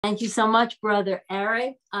Thank you so much, Brother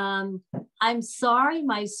Eric. I'm sorry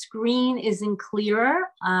my screen isn't clearer.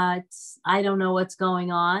 I don't know what's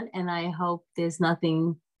going on, and I hope there's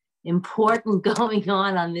nothing important going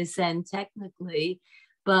on this end technically,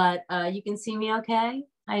 but you can see me okay,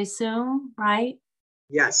 I assume, right?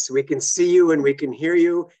 Yes, we can see you and we can hear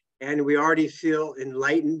you, and we already feel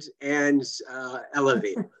enlightened and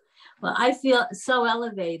elevated. Well, I feel so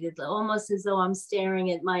elevated, almost as though I'm staring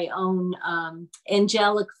at my own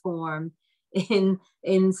angelic form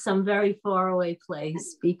in some very faraway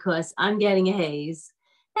place, because I'm getting a haze.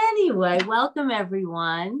 Anyway, welcome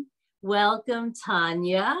everyone. Welcome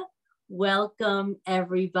Tanya. Welcome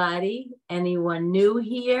everybody. Anyone new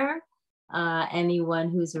here? Anyone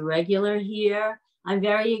who's a regular here? I'm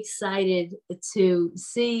very excited to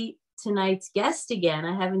see tonight's guest again.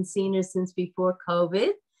 I haven't seen her since before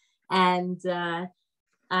COVID. And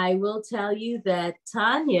I will tell you that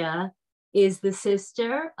Tanya is the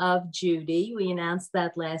sister of Judy. We announced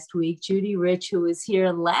that last week. Judy Rich, who was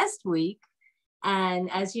here last week. And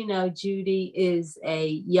as you know, Judy is a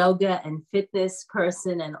yoga and fitness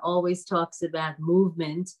person and always talks about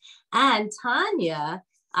movement. And Tanya,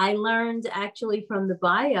 I learned actually from the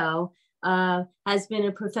bio, has been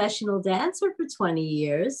a professional dancer for 20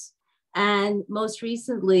 years. And most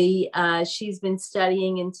recently, she's been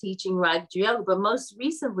studying and teaching Raja Yoga, but most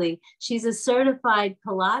recently, she's a certified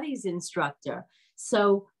Pilates instructor.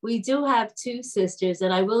 So we do have two sisters,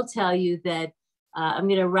 and I will tell you that I'm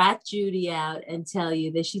going to rat Judy out and tell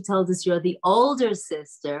you that she told us you're the older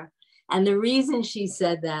sister. And the reason she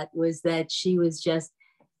said that was that she was just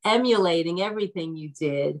emulating everything you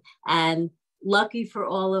did. And lucky for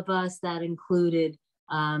all of us, that included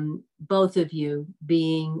both of you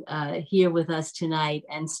being here with us tonight,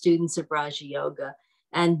 and students of Raja Yoga,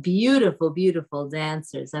 and beautiful, beautiful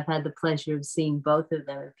dancers. I've had the pleasure of seeing both of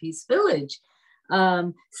them at Peace Village.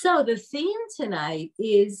 So the theme tonight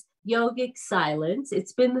is yogic silence.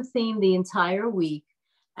 It's been the theme the entire week,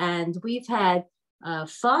 and we've had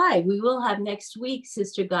 5. We will have next week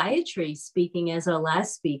Sister Gayatri speaking as our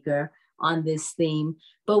last speaker on this theme,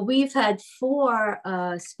 but we've had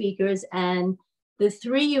 4 speakers, and the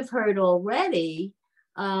 3 you've heard already.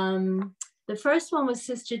 The first one was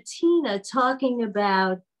Sister Tina talking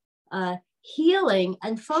about healing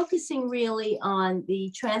and focusing really on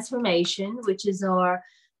the transformation, which is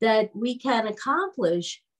that we can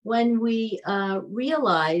accomplish when we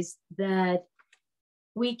realize that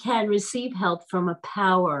we can receive help from a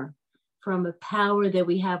power that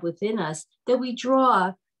we have within us, that we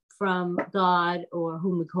draw from God, or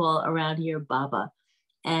whom we call around here Baba.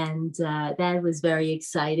 And that was very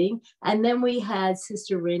exciting. And then we had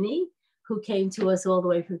Sister Rini, who came to us all the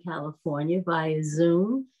way from California via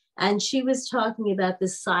Zoom. And she was talking about the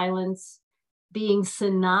silence being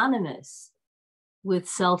synonymous with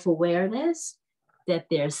self-awareness, that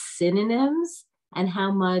they're synonyms, and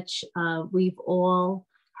how much we've all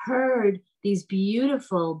heard these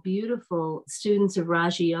beautiful, beautiful students of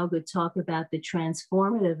Raja Yoga talk about the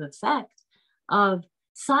transformative effect of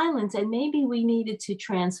silence, and maybe we needed to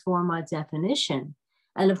transform our definition.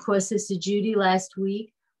 And of course, Sister Judy last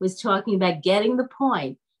week was talking about getting the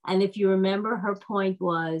point. And if you remember, her point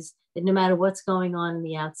was that no matter what's going on in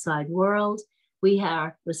the outside world, we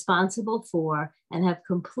are responsible for and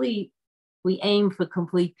we aim for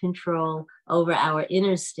complete control over our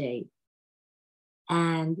inner state.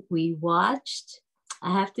 And we watched,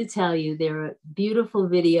 I have to tell you, there are beautiful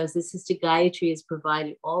videos that Sister Gayatri has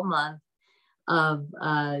provided all month of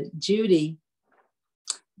Judy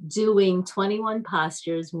doing 21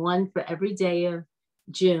 postures, one for every day of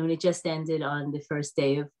June. It just ended on the first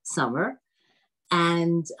day of summer.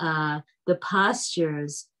 And the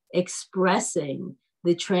postures expressing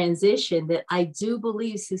the transition that I do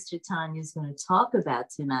believe Sister Tanya is going to talk about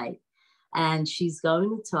tonight. And she's going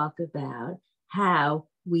to talk about how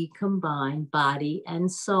we combine body and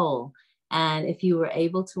soul. And if you were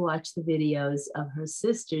able to watch the videos of her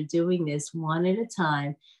sister doing this one at a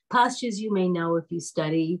time, postures you may know if you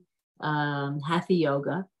study Hatha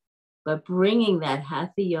Yoga, but bringing that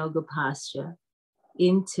Hatha Yoga posture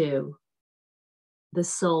into the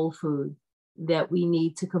soul food that we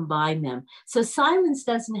need to combine them. So silence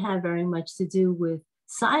doesn't have very much to do with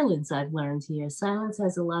silence, I've learned here. Silence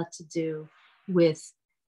has a lot to do with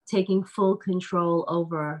taking full control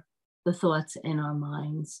over the thoughts in our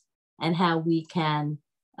minds, and how we can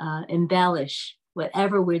embellish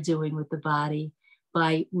whatever we're doing with the body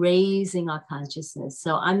by raising our consciousness.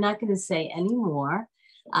 So I'm not going to say any more.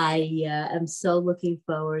 I am so looking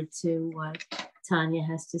forward to what Tanya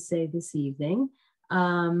has to say this evening.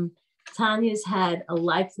 Tanya's had a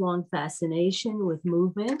lifelong fascination with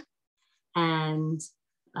movement, and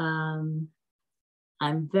I'm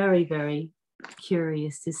very, very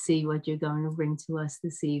curious to see what you're going to bring to us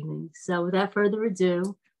this evening. So without further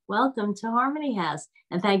ado, welcome to Harmony House.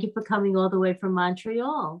 And thank you for coming all the way from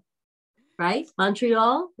Montreal, right?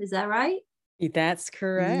 Montreal, is that right? That's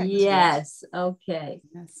correct. Yes. Okay.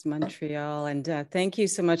 Yes, Montreal. And thank you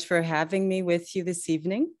so much for having me with you this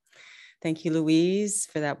evening. Thank you, Louise,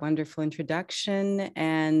 for that wonderful introduction.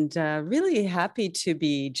 And really happy to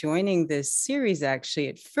be joining this series, actually.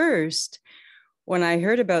 At first, when I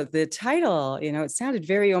heard about the title, it sounded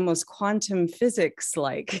very almost quantum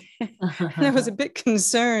physics-like. And I was a bit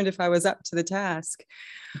concerned if I was up to the task.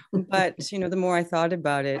 But, the more I thought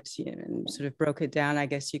about it and sort of broke it down, I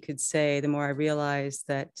guess you could say, the more I realized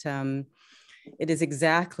that it is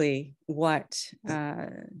exactly what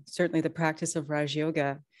certainly the practice of Raj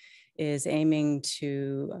Yoga is aiming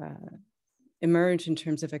to emerge in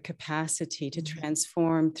terms of a capacity to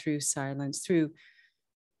transform through silence, through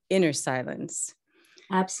inner silence.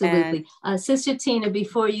 Absolutely. Sister Tina,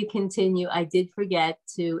 before you continue, I did forget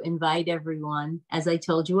to invite everyone, as I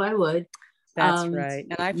told you I would. That's right.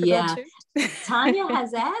 And I forgot to. Tanya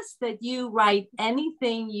has asked that you write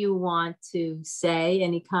anything you want to say,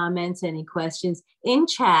 any comments, any questions in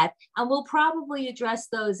chat, and we'll probably address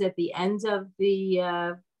those at the end of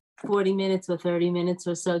the 40 minutes or 30 minutes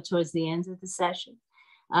or so towards the end of the session.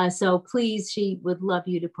 So please, she would love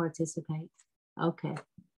you to participate. Okay.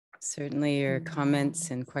 Certainly your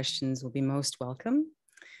comments and questions will be most welcome.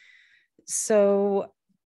 So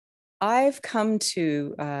I've come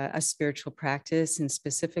to a spiritual practice, and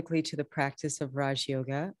specifically to the practice of Raj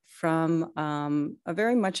Yoga, from a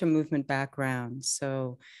very much a movement background.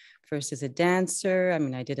 So first as a dancer,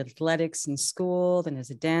 I did athletics in school, then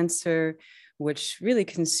as a dancer, which really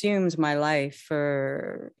consumed my life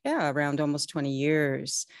for around almost 20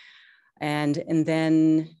 years. And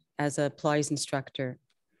then as a Pilates instructor.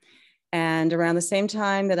 And around the same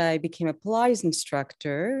time that I became a Pilates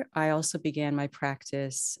instructor, I also began my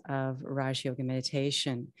practice of Raj Yoga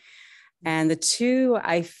meditation. And the two,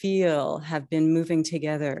 I feel, have been moving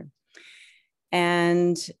together.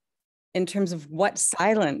 And in terms of what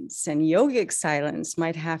silence and yogic silence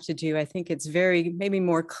might have to do, I think it's maybe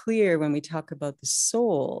more clear when we talk about the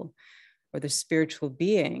soul or the spiritual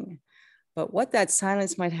being. But what that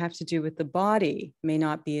silence might have to do with the body may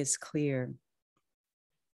not be as clear.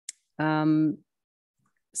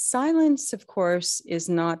 Silence, of course, is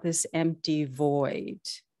not this empty void.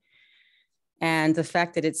 And the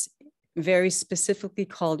fact that it's very specifically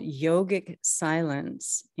called yogic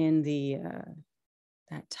silence in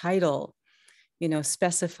that title,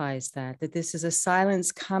 specifies that this is a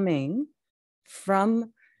silence coming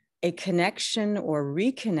from a connection or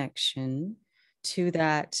reconnection to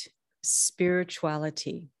that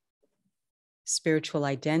spirituality, spiritual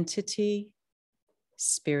identity,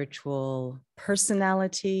 spiritual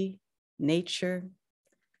personality, nature,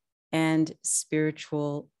 and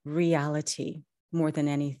spiritual reality more than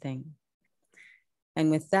anything. And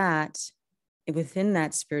with that, within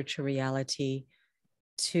that spiritual reality,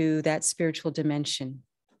 to that spiritual dimension,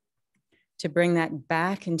 to bring that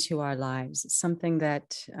back into our lives, something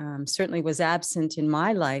that certainly was absent in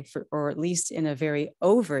my life, or at least in a very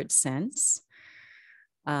overt sense,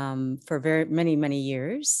 for very many, many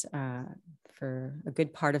years, for a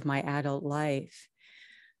good part of my adult life.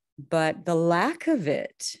 But the lack of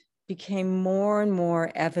it became more and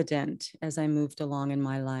more evident as I moved along in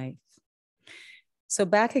my life. So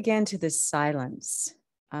back again to this silence.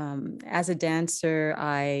 As a dancer,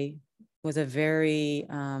 I was a very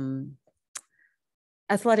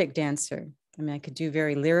athletic dancer. I could do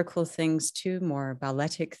very lyrical things too, more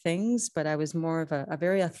balletic things, but I was more of a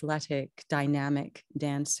very athletic, dynamic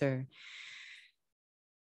dancer.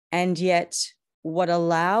 And yet, what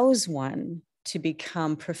allows one to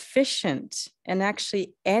become proficient in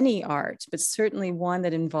actually any art, but certainly one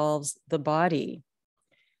that involves the body,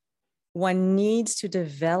 one needs to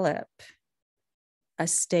develop a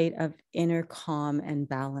state of inner calm and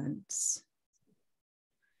balance.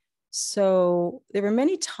 So there were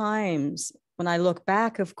many times when I look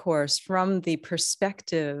back, of course, from the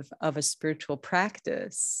perspective of a spiritual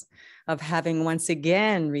practice, of having once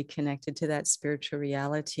again reconnected to that spiritual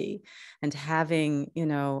reality and having,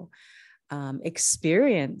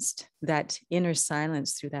 experienced that inner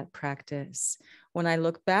silence through that practice. When I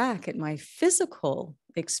look back at my physical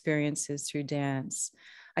experiences through dance,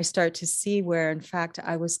 I start to see where, in fact,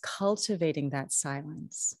 I was cultivating that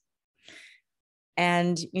silence.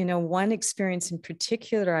 And, one experience in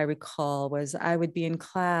particular I recall was I would be in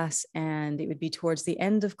class, and it would be towards the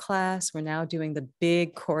end of class. We're now doing the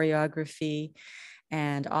big choreography.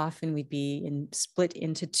 And often we'd be split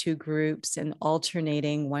into two groups and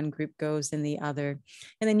alternating. One group goes in the other.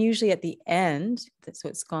 And then usually at the end, so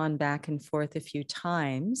it's gone back and forth a few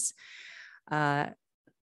times,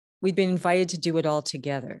 we'd been invited to do it all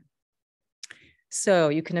together. So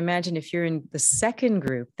you can imagine if you're in the second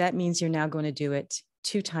group, that means you're now going to do it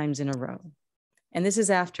 2 times in a row. And this is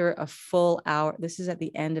after a full hour. This is at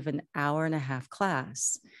the end of an hour-and-a-half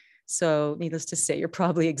class. So needless to say, you're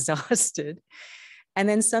probably exhausted. And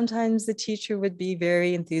then sometimes the teacher would be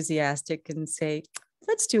very enthusiastic and say,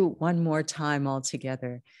 let's do it one more time all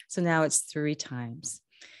together. So now it's 3 times.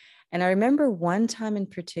 And I remember one time in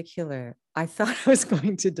particular, I thought I was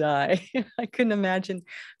going to die. I couldn't imagine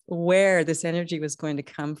where this energy was going to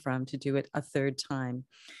come from to do it a 3rd time.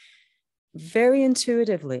 Very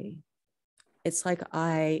intuitively, it's like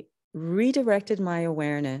I redirected my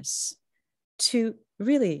awareness to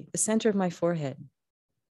really the center of my forehead,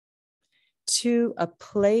 to a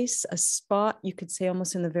place, a spot, you could say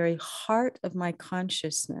almost in the very heart of my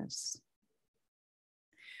consciousness,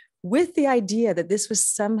 with the idea that this was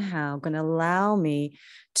somehow going to allow me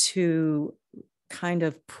to kind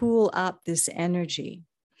of pull up this energy.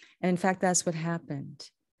 And in fact, that's what happened.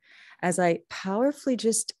 As I powerfully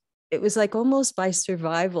it was like almost by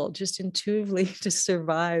survival, just intuitively to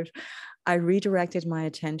survive, I redirected my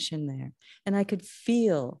attention there. And I could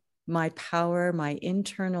feel my power, my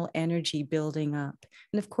internal energy building up.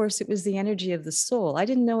 And of course, it was the energy of the soul. I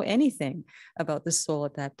didn't know anything about the soul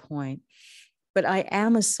at that point. But I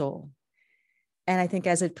am a soul. And I think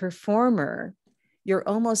as a performer, you're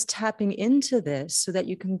almost tapping into this so that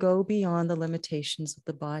you can go beyond the limitations of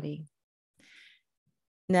the body.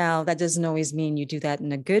 Now, that doesn't always mean you do that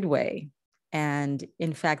in a good way. And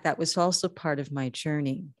in fact, that was also part of my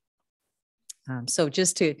journey. So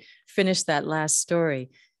just to finish that last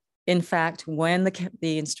story, in fact, when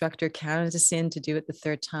the instructor counted us in to do it the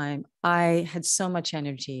 3rd time, I had so much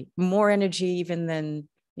energy, more energy even than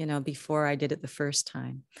before I did it the 1st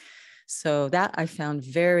time. So that I found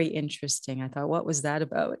very interesting. I thought, what was that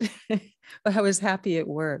about? But I was happy it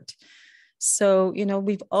worked. So,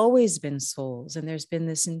 we've always been souls, and there's been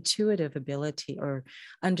this intuitive ability or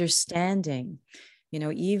understanding,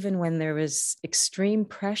 even when there was extreme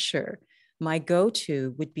pressure, my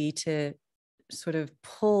go-to would be to sort of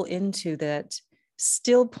pull into that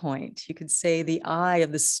still point, you could say the eye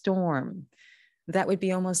of the storm. That would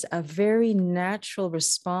be almost a very natural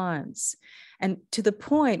response. And to the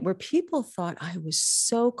point where people thought I was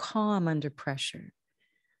so calm under pressure.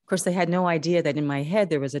 Of course, they had no idea that in my head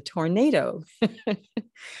there was a tornado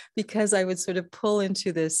because I would sort of pull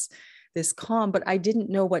into this calm, but I didn't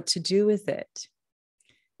know what to do with it.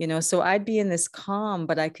 So I'd be in this calm,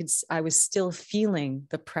 but I was still feeling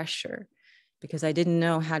the pressure because I didn't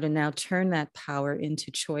know how to now turn that power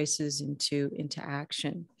into choices, into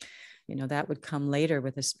action. That would come later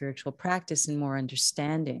with a spiritual practice and more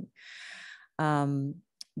understanding.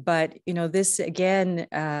 But, this again,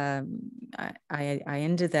 I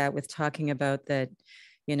ended that with talking about that,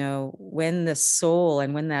 when the soul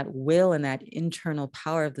and when that will and that internal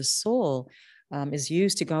power of the soul is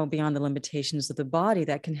used to go beyond the limitations of the body,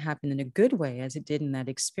 that can happen in a good way, as it did in that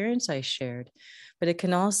experience I shared. But it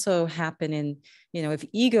can also happen in, if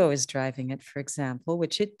ego is driving it, for example,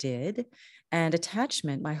 which it did, and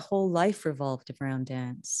attachment. My whole life revolved around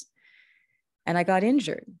dance. And I got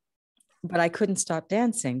injured, but I couldn't stop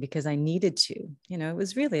dancing because I needed to. It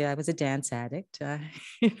was really, I was a dance addict. I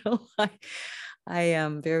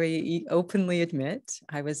very openly admit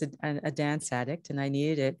I was a dance addict and I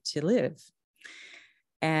needed it to live.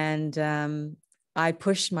 And I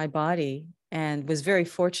pushed my body and was very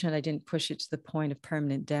fortunate I didn't push it to the point of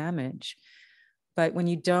permanent damage. But when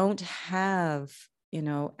you don't have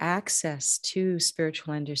access to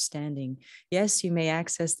spiritual understanding, yes, you may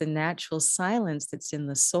access the natural silence that's in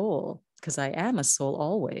the soul, because I am a soul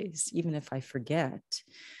always, even if I forget.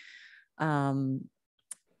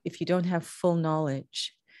 If you don't have full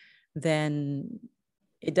knowledge, then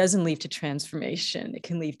it doesn't lead to transformation. It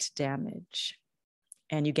can lead to damage,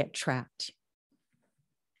 and you get trapped.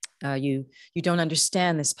 You don't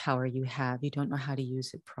understand this power you have. You don't know how to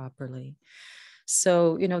use it properly.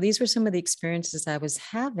 So, these were some of the experiences I was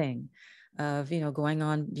having of, going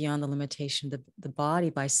on beyond the limitation of the body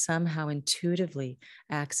by somehow intuitively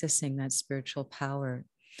accessing that spiritual power.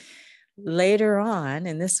 Later on,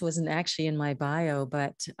 and this wasn't actually in my bio,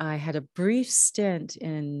 but I had a brief stint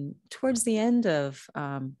towards the end of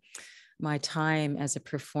my time as a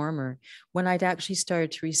performer when I'd actually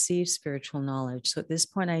started to receive spiritual knowledge. So at this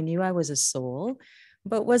point, I knew I was a soul,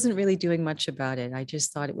 but wasn't really doing much about it. I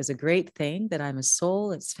just thought it was a great thing, that I'm a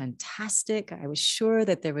soul. It's fantastic. I was sure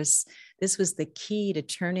that this was the key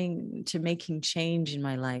to making change in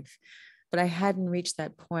my life. But I hadn't reached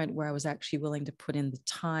that point where I was actually willing to put in the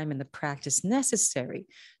time and the practice necessary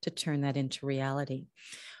to turn that into reality.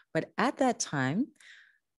 But at that time,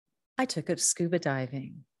 I took up scuba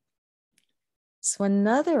diving. So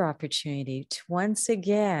another opportunity to once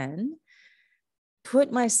again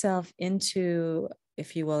put myself into,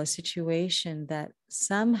 if you will, a situation that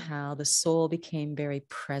somehow the soul became very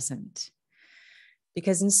present.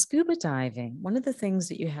 Because in scuba diving, one of the things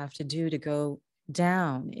that you have to do to go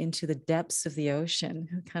down into the depths of the ocean,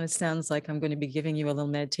 it kind of sounds like I'm going to be giving you a little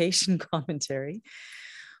meditation commentary,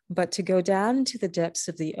 but to go down into the depths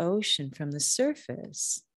of the ocean from the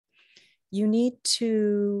surface, you need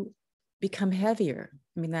to become heavier.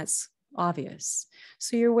 I mean, that's obvious.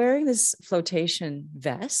 So you're wearing this flotation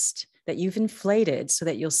vest that you've inflated so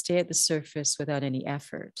that you'll stay at the surface without any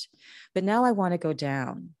effort. But now I want to go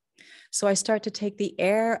down. So I start to take the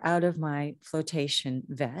air out of my flotation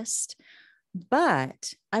vest,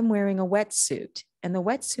 but I'm wearing a wetsuit. And the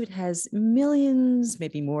wetsuit has millions,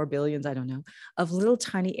 maybe more billions, I don't know, of little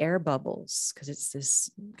tiny air bubbles because it's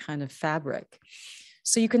this kind of fabric.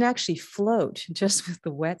 So you can actually float just with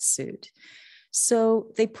the wetsuit. So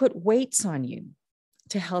they put weights on you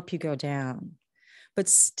to help you go down. But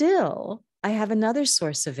still, I have another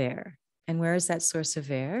source of air. And where is that source of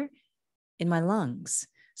air? In my lungs.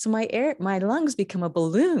 So my lungs become a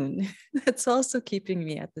balloon that's also keeping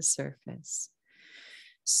me at the surface.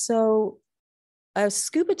 So a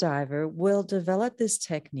scuba diver will develop this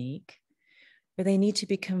technique where they need to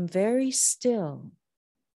become very still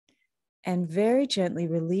and very gently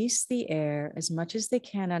release the air as much as they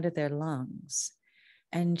can out of their lungs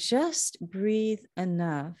and just breathe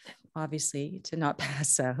enough, obviously, to not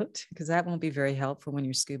pass out, because that won't be very helpful when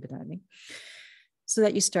you're scuba diving, so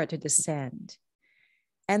that you start to descend.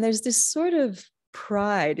 And there's this sort of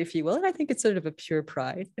pride, if you will, and I think it's sort of a pure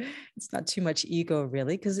pride. It's not too much ego,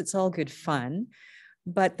 really, because it's all good fun,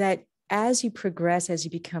 but that as you progress, as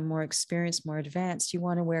you become more experienced, more advanced, you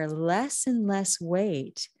want to wear less and less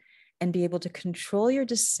weight and be able to control your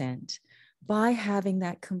descent by having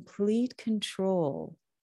that complete control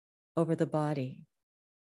over the body.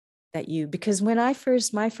 Because when my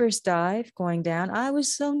first dive going down, I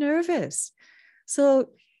was so nervous.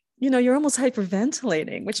 So, you're almost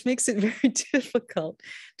hyperventilating, which makes it very difficult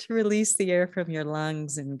to release the air from your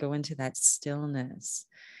lungs and go into that stillness.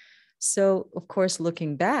 So, of course,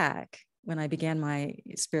 looking back, when I began my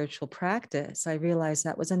spiritual practice, I realized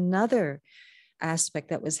that was another aspect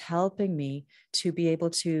that was helping me to be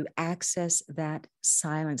able to access that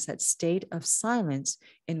silence, that state of silence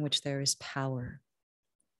in which there is power.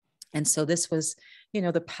 And so this was,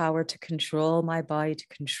 the power to control my body, to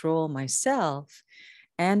control myself,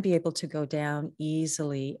 and be able to go down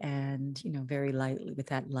easily and, very lightly with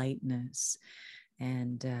that lightness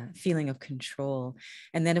and feeling of control.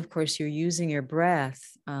 And then, of course, you're using your breath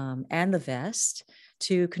and the vest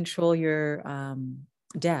to control your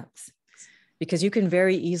depth, because you can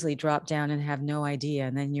very easily drop down and have no idea,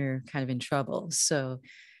 and then you're kind of in trouble. So,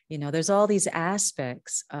 there's all these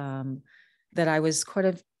aspects that I was kind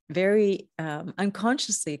of very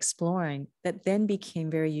unconsciously exploring that then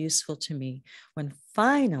became very useful to me when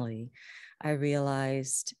finally I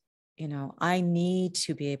realized, I need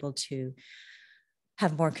to be able to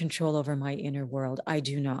have more control over my inner world. I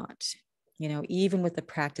do not. Even with the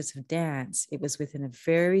practice of dance, it was within a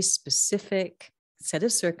very specific set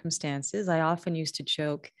of circumstances. I often used to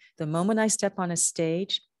joke, the moment I step on a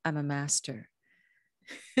stage, I'm a master.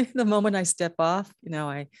 The moment I step off,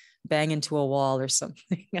 I bang into a wall or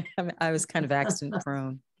something. I was kind of accident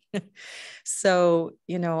prone. So,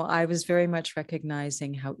 I was very much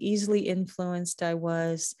recognizing how easily influenced I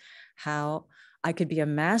was, how I could be a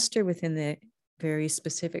master within the very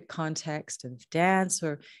specific context of dance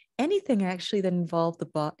or anything actually that involved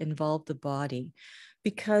the body,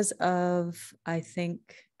 because of, I think,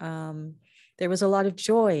 there was a lot of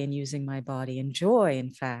joy in using my body, and joy,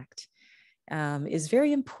 in fact, is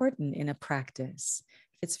very important in a practice.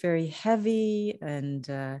 If it's very heavy and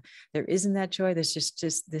there isn't that joy, there's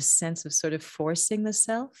just this sense of sort of forcing the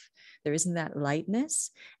self. There isn't that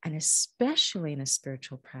lightness, and especially in a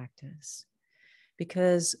spiritual practice,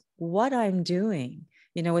 because what I'm doing,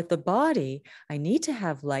 with the body, I need to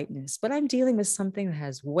have lightness, but I'm dealing with something that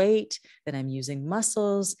has weight, that I'm using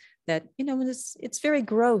muscles, that, it's very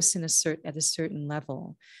gross at a certain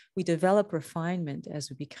level. We develop refinement as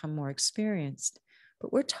we become more experienced,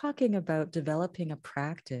 but we're talking about developing a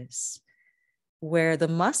practice where the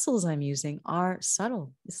muscles I'm using are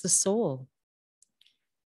subtle. It's the soul.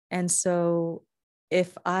 And so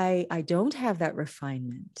if I don't have that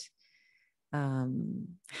refinement,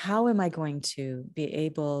 how am I going to be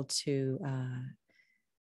able to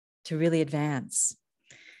really advance?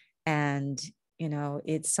 And, you know,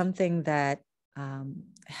 it's something that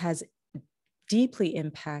has deeply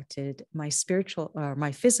impacted my spiritual or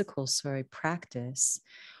my physical, practice,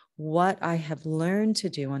 what I have learned to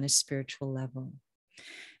do on a spiritual level.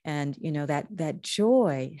 And, you know, that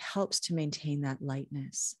joy helps to maintain that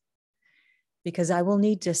lightness, because I will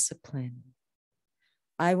need discipline.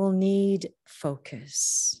 I will need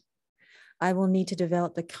focus. I will need to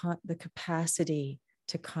develop the capacity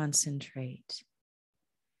to concentrate.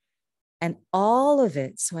 And all of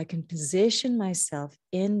it so I can position myself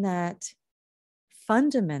in that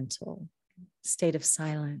fundamental state of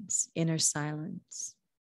silence, inner silence,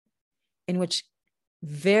 in which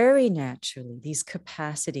very naturally these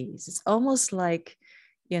capacities, it's almost like,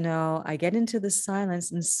 you know, I get into the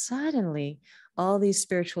silence and suddenly all these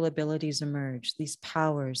spiritual abilities emerge, these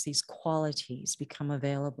powers, these qualities become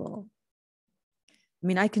available. I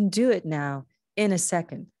mean, I can do it now in a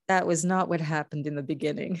second. That was not what happened in the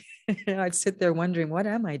beginning. I'd sit there wondering, what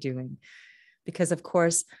am I doing? Because of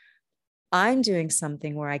course, I'm doing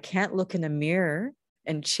something where I can't look in a mirror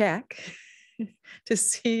and check to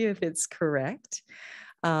see if it's correct.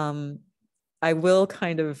 I will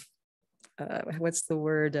kind of,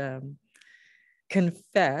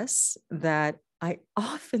 confess that I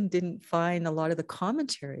often didn't find a lot of the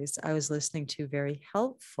commentaries I was listening to very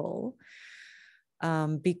helpful,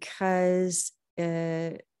 because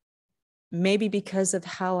maybe because of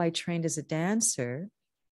how I trained as a dancer,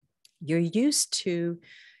 you're used to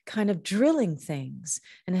kind of drilling things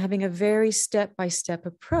and having a very step-by-step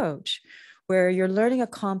approach where you're learning a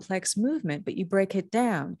complex movement, but you break it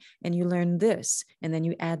down and you learn this, and then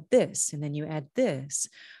you add this, and then you add this.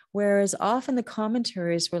 Whereas often the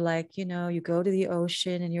commentaries were like, you know, you go to the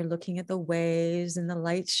ocean and you're looking at the waves and the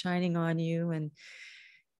lights shining on you. And,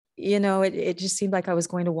 you know, it just seemed like I was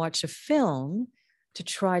going to watch a film to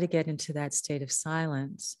try to get into that state of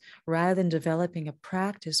silence, rather than developing a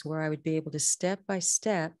practice where I would be able to step by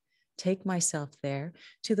step take myself there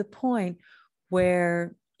to the point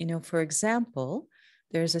where, you know, for example,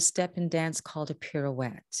 there's a step in dance called a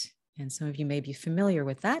pirouette. And some of you may be familiar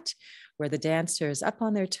with that, where the dancer is up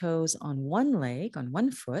on their toes on one leg, on one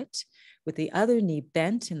foot, with the other knee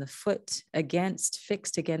bent and the foot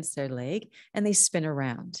fixed against their leg, and they spin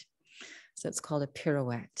around. So it's called a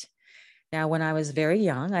pirouette. Now, when I was very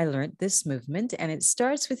young, I learned this movement, and it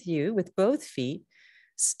starts with you with both feet,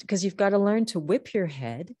 because you've got to learn to whip your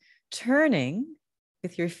head, turning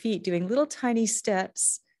with your feet, doing little tiny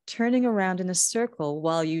steps, turning around in a circle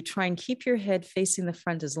while you try and keep your head facing the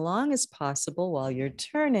front as long as possible while you're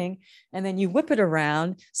turning. And then you whip it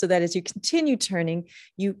around so that as you continue turning,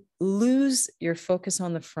 you lose your focus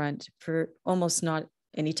on the front for almost not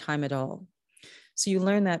any time at all. So you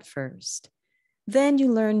learn that first. Then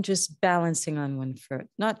you learn just balancing on one foot,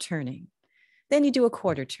 not turning. Then you do a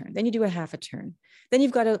quarter turn. Then you do a half a turn. Then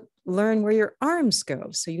you've got to learn where your arms go.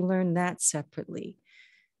 So you learn that separately.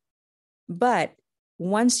 But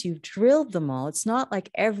once you've drilled them all, it's not like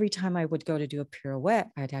every time I would go to do a pirouette,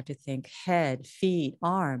 I'd have to think head, feet,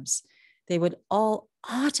 arms. They would all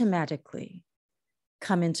automatically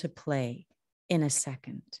come into play in a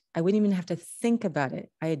second. I wouldn't even have to think about it.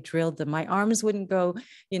 I had drilled them. My arms wouldn't go,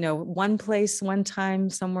 you know, one place one time,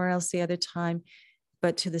 somewhere else the other time,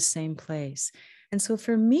 but to the same place. And so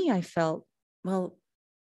for me, I felt, well,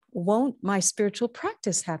 won't my spiritual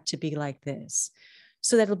practice have to be like this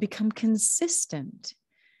so that it'll become consistent?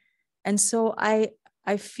 And so I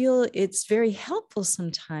feel it's very helpful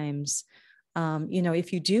sometimes, you know,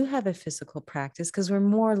 if you do have a physical practice, because we're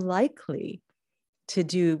more likely to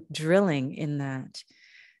do drilling in that,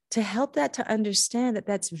 to help that to understand that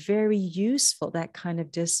that's very useful, that kind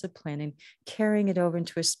of discipline, and carrying it over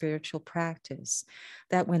into a spiritual practice.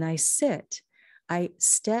 That when I sit, I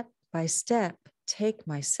step by step take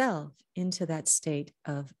myself into that state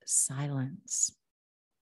of silence,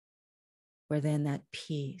 where then that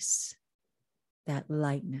peace, that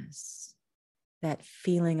lightness, that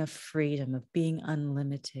feeling of freedom, of being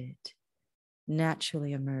unlimited,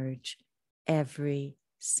 naturally emerge every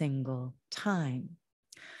single time.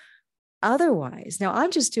 Otherwise, now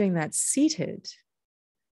I'm just doing that seated.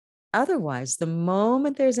 Otherwise, the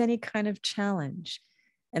moment there's any kind of challenge,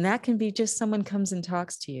 and that can be just someone comes and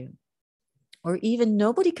talks to you, or even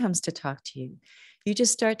nobody comes to talk to you, you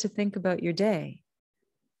just start to think about your day.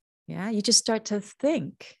 Yeah, you just start to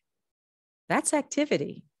think. That's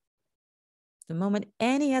activity. The moment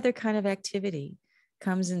any other kind of activity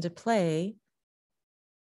comes into play,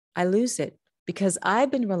 I lose it. because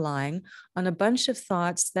I've been relying on a bunch of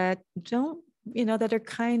thoughts that don't, that are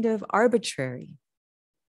kind of arbitrary.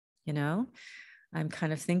 I'm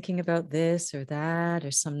kind of thinking about this or that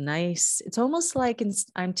or some nice, it's almost like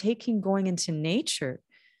I'm going into nature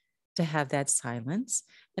to have that silence,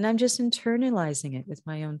 and I'm just internalizing it with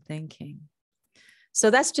my own thinking. So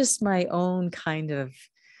that's just my own kind of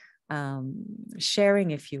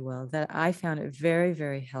sharing, if you will, that I found it very,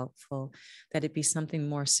 very helpful that it be something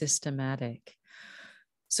more systematic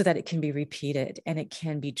so that it can be repeated and it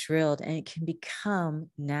can be drilled and it can become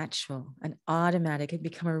natural and automatic. It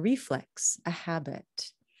become a reflex, a habit.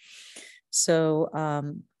 So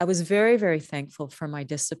I was very, very thankful for my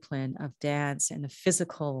discipline of dance and the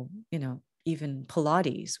physical, even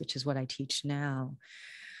Pilates, which is what I teach now.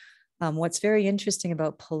 What's very interesting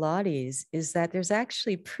about Pilates is that there's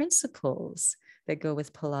actually principles that go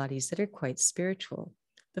with Pilates that are quite spiritual.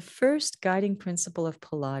 The first guiding principle of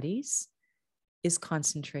Pilates is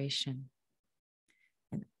concentration.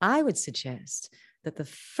 And I would suggest that the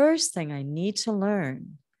first thing I need to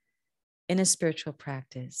learn in a spiritual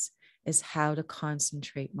practice is how to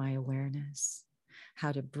concentrate my awareness,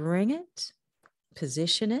 how to bring it,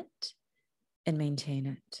 position it, and maintain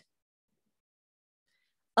it.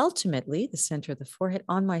 Ultimately, the center of the forehead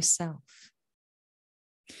on myself.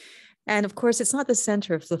 And of course, it's not the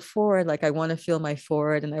center of the forehead, like I want to feel my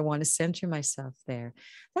forehead and I want to center myself there.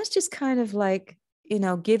 That's just kind of like,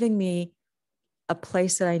 giving me a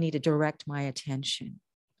place that I need to direct my attention.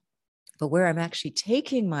 But where I'm actually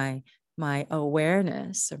taking my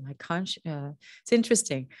awareness or my it's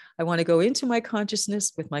interesting. I want to go into my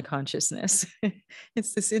consciousness with my consciousness.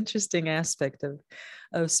 It's this interesting aspect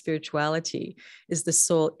of spirituality, is the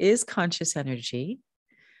soul is conscious energy,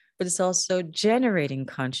 but it's also generating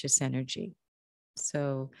conscious energy.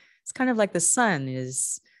 So it's kind of like the sun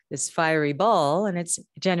is this fiery ball and it's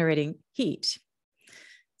generating heat.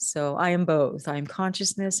 So I am both. I am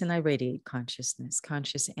consciousness and I radiate consciousness,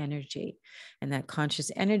 conscious energy. And that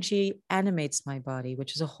conscious energy animates my body,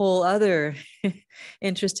 which is a whole other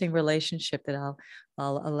interesting relationship that I'll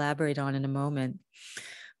elaborate on in a moment.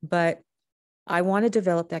 But I want to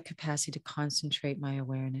develop that capacity to concentrate my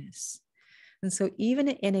awareness. And so even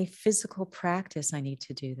in a physical practice, I need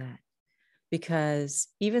to do that. Because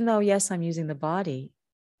even though, yes, I'm using the body,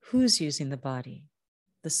 who's using the body?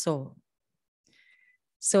 The soul.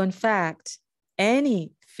 So in fact,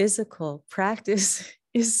 any physical practice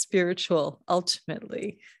is spiritual,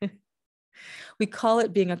 ultimately. We call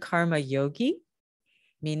it being a karma yogi,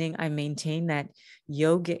 meaning I maintain that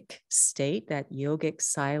yogic state, that yogic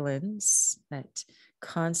silence, that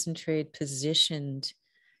concentrated, positioned,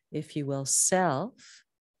 if you will, self.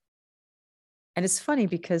 And it's funny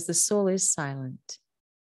because the soul is silent.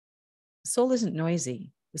 The soul isn't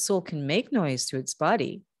noisy. The soul can make noise through its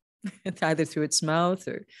body, either through its mouth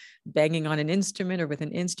or banging on an instrument or with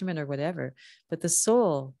an instrument or whatever. But the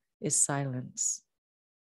soul is silence.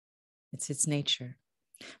 It's its nature.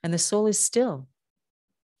 And the soul is still.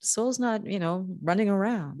 The soul's not, running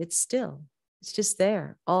around. It's still. It's just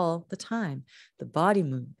there all the time. The body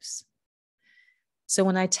moves. So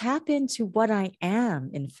when I tap into what I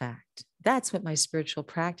am, in fact, that's what my spiritual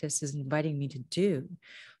practice is inviting me to do.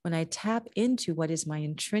 When I tap into what is my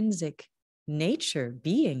intrinsic nature,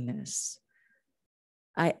 beingness,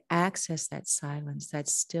 I access that silence, that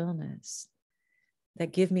stillness,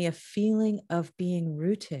 that give me a feeling of being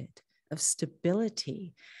rooted, of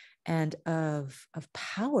stability, and of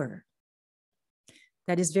power.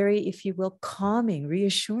 That is very, if you will, calming,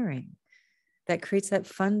 reassuring, that creates that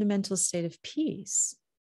fundamental state of peace.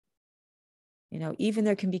 Even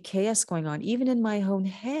there can be chaos going on, even in my own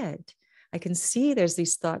head. I can see there's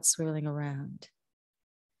these thoughts swirling around.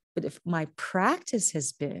 But if my practice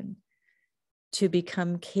has been to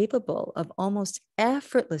become capable of almost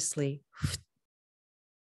effortlessly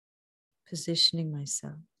positioning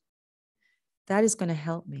myself, that is going to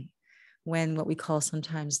help me when what we call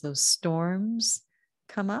sometimes those storms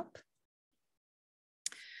come up.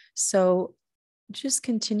 So just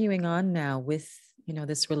continuing on now with,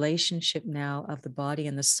 this relationship now of the body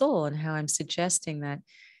and the soul, and how I'm suggesting that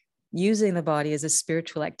using the body as a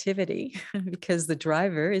spiritual activity, because the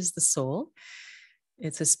driver is the soul.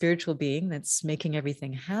 It's a spiritual being that's making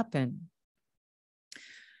everything happen.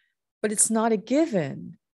 But it's not a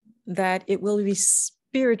given that it will be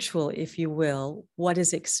spiritual, if you will, what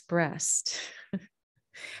is expressed.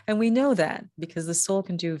 And we know that because the soul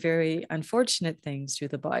can do very unfortunate things through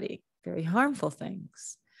the body, very harmful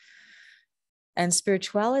things. And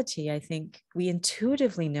spirituality, I think we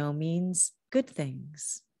intuitively know, means good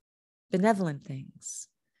things, benevolent things.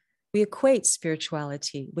 We equate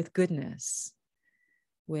spirituality with goodness,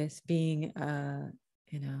 with being,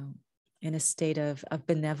 in a state of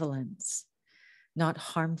benevolence, not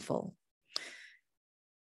harmful.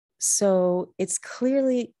 So it's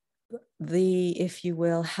clearly if you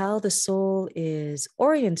will, how the soul is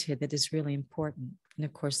oriented that is really important. And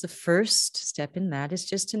of course, the first step in that is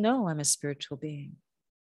just to know I'm a spiritual being.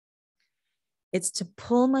 It's to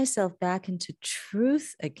pull myself back into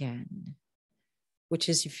truth again, which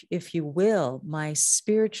is, if you will, my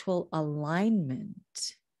spiritual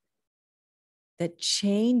alignment that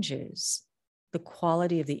changes the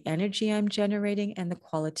quality of the energy I'm generating and the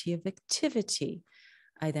quality of activity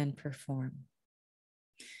I then perform.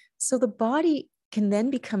 So the body can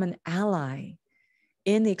then become an ally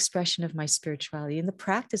in the expression of my spirituality, in the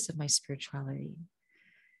practice of my spirituality.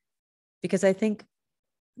 Because I think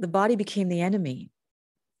the body became the enemy.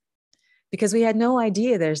 Because we had no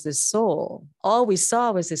idea there's this soul. All we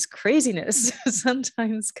saw was this craziness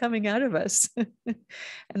sometimes coming out of us.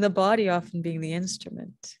 And the body often being the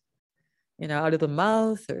instrument, out of the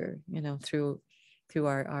mouth or, through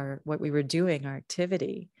our what we were doing, our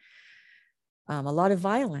activity. A lot of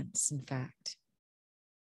violence, in fact.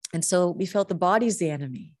 And so we felt the body's the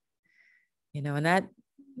enemy, and that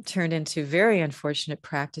turned into very unfortunate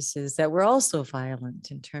practices that were also violent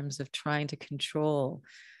in terms of trying to control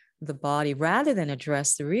the body rather than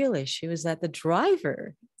address the real issue, is that the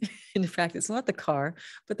driver, in fact, it's not the car,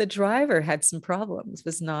 but the driver had some problems,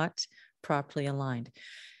 was not properly aligned.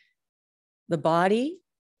 The body,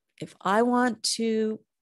 if I want to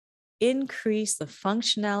increase the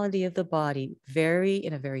functionality of the body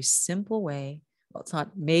in a very simple way, well, it's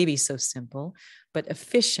not maybe so simple, but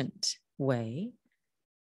efficient way,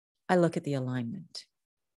 I look at the alignment.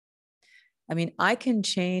 I mean, I can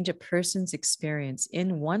change a person's experience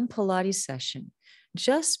in one Pilates session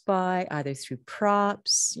just by either through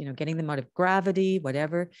props, getting them out of gravity,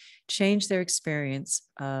 whatever, change their experience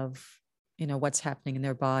of, what's happening in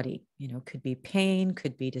their body. Could be pain,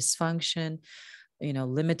 could be dysfunction,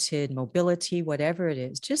 limited mobility, whatever it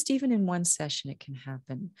is. Just even in one session, it can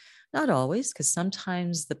happen. Not always, because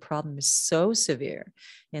sometimes the problem is so severe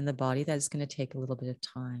in the body that it's going to take a little bit of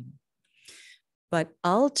time. But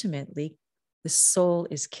ultimately, the soul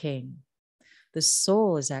is king. The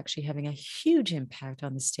soul is actually having a huge impact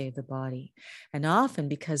on the state of the body. And often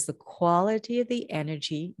because the quality of the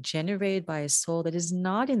energy generated by a soul that is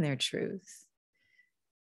not in their truth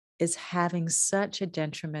is having such a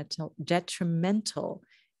detrimental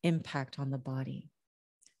impact on the body.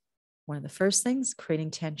 One of the first things,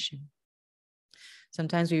 creating tension.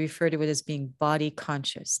 Sometimes we refer to it as being body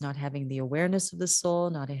conscious, not having the awareness of the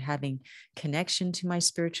soul, not having connection to my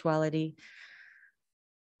spirituality.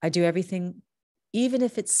 I do everything, even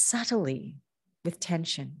if it's subtly, with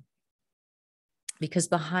tension. Because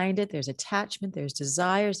behind it, there's attachment, there's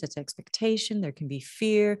desires, there's expectation, there can be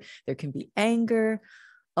fear, there can be anger,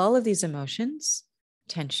 all of these emotions,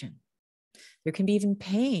 tension. There can be even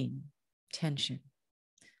pain, tension,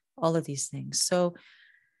 all of these things. So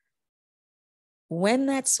when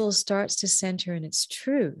that soul starts to center in its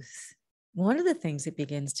truth, one of the things it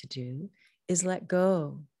begins to do is let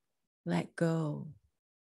go, let go.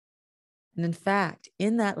 And in fact,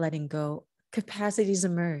 in that letting go, capacities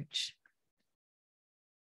emerge.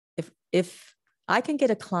 If I can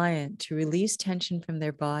get a client to release tension from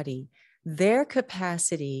their body, their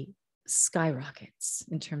capacity skyrockets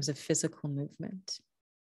in terms of physical movement.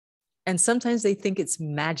 And sometimes they think it's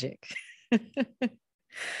magic.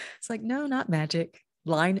 It's like, no, not magic.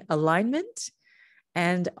 Alignment.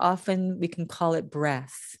 And often we can call it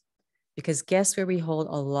breath, because guess where we hold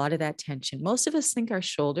a lot of that tension? Most of us think our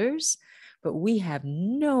shoulders, but we have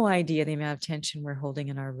no idea the amount of tension we're holding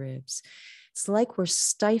in our ribs. It's like we're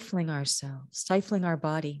stifling ourselves, stifling our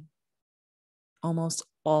body almost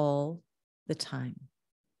all the time.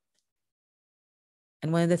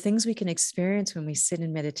 And one of the things we can experience when we sit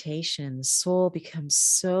in meditation, the soul becomes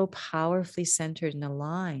so powerfully centered and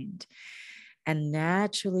aligned and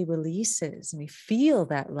naturally releases, and we feel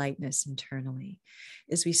that lightness internally,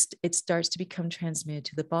 is it starts to become transmitted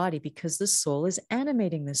to the body because the soul is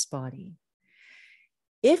animating this body.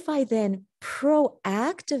 If I then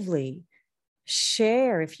proactively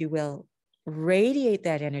share, if you will, radiate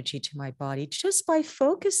that energy to my body just by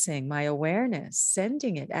focusing my awareness,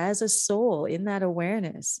 sending it as a soul in that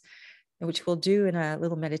awareness, which we'll do in a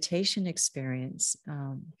little meditation experience.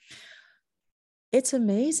 It's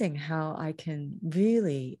amazing how I can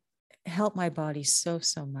really help my body so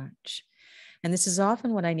much. And this is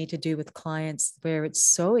often what I need to do with clients where it's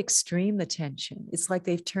so extreme, the tension. It's like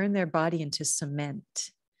they've turned their body into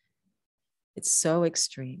cement. It's so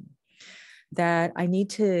extreme that I need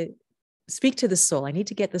to speak to the soul. I need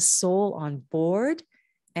to get the soul on board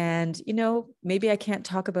And, you know, maybe I can't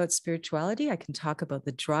talk about spirituality. I can talk about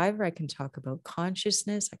the driver. I can talk about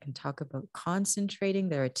consciousness. I can talk about concentrating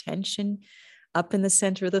their attention up in the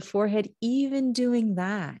center of the forehead. Even doing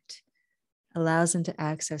that allows them to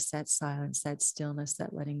access that silence, that stillness,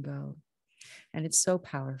 that letting go. And it's so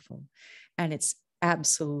powerful. And it's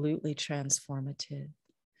absolutely transformative.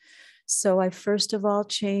 So I first of all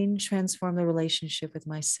transform the relationship with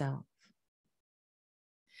myself.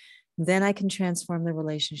 Then I can transform the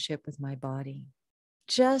relationship with my body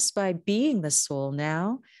just by being the soul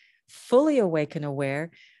now, fully awake and aware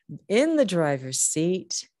in the driver's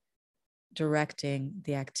seat, directing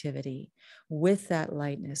the activity with that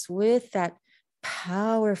lightness, with that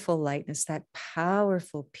powerful lightness, that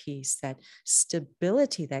powerful peace, that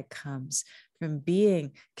stability that comes from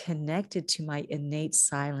being connected to my innate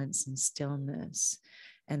silence and stillness.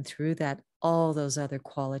 And through that, all those other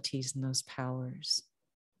qualities and those powers.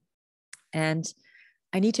 And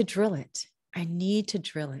I need to drill it. I need to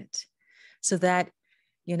drill it so that,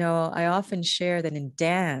 you know, I often share that in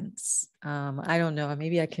dance, I don't know,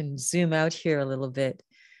 maybe I can zoom out here a little bit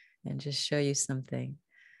and just show you something,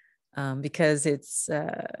 because it's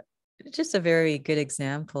just a very good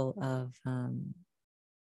example of,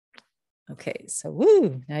 okay, so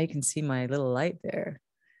woo, now you can see my little light there.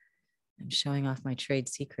 I'm showing off my trade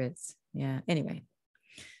secrets. Yeah, anyway.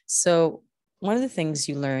 So one of the things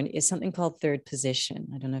you learn is something called third position.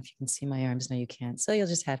 I don't know if you can see my arms. No, you can't. So you'll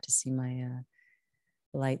just have to see my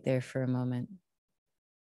light there for a moment.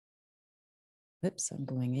 Whoops, I'm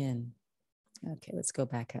going in. Okay, let's go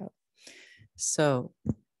back out. So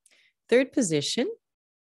third position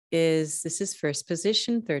this is first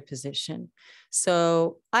position, third position.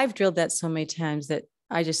 So I've drilled that so many times that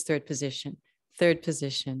I just third position, third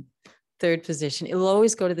position, third position. It will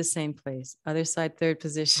always go to the same place. Other side, third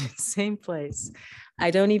position, same place.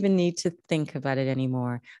 I don't even need to think about it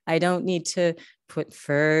anymore. I don't need to put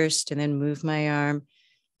first and then move my arm.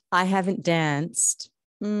 I haven't danced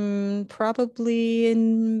probably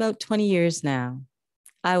in about 20 years now.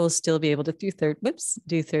 I will still be able to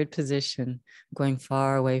do third position. I'm going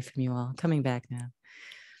far away from you all, coming back now.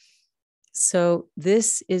 So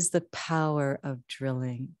this is the power of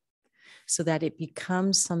drilling, so that it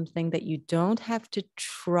becomes something that you don't have to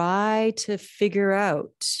try to figure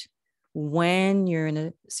out when you're in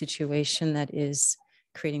a situation that is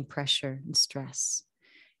creating pressure and stress.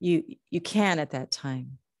 You can at that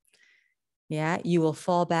time. Yeah, you will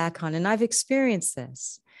fall back on, and I've experienced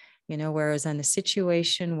this, you know, whereas in a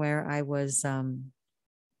situation where I was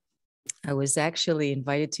actually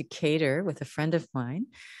invited to cater with a friend of mine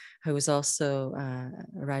who was also a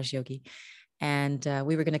Raj Yogi. And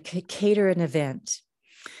we were going to cater an event.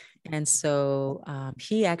 And so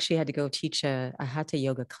he actually had to go teach a hatha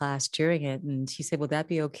yoga class during it. And he said, will that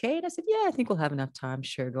be okay? And I said, yeah, I think we'll have enough time.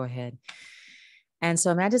 Sure, go ahead. And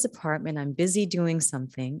so I'm at his apartment. I'm busy doing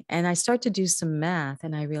something. And I start to do some math.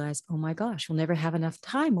 And I realize, oh my gosh, we'll never have enough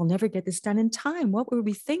time. We'll never get this done in time. What were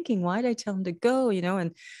we thinking? Why did I tell him to go? You know,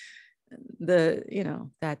 and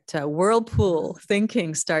that whirlpool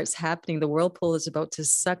thinking starts happening. The whirlpool is about to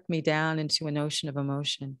suck me down into an ocean of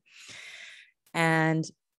emotion. And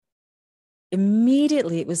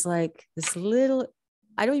immediately it was like this little,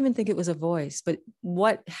 I don't even think it was a voice, but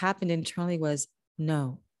what happened internally was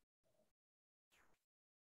no.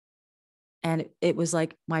 And it was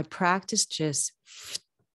like my practice just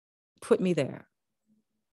put me there.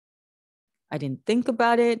 I didn't think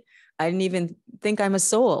about it. I didn't even think I'm a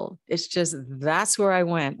soul. It's just, that's where I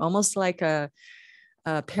went, almost like a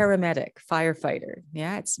paramedic, firefighter.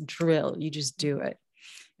 Yeah, it's drill. You just do it.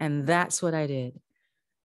 And that's what I did.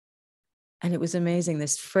 And it was amazing.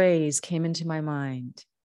 This phrase came into my mind: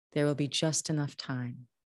 there will be just enough time.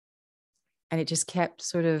 And it just kept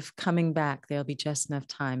sort of coming back. There'll be just enough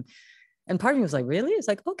time. And part of me was like, really? It's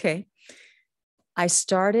like, okay. I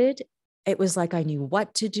started. It was like I knew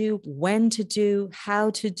what to do, when to do,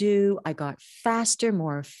 how to do. I got faster,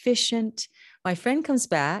 more efficient. My friend comes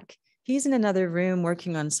back. He's in another room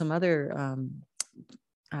working on some other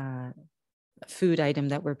food item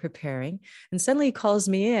that we're preparing. And suddenly he calls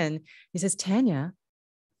me in. He says, Tanya,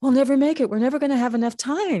 we'll never make it. We're never going to have enough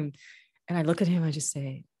time. And I look at him, I just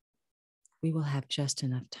say, we will have just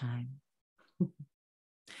enough time.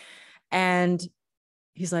 And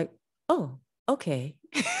he's like, oh, okay.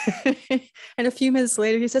 And a few minutes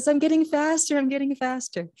later, he says, I'm getting faster. I'm getting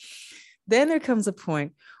faster. Then there comes a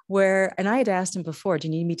point where, and I had asked him before, do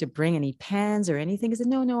you need me to bring any pans or anything? He said,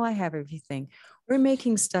 no, I have everything. We're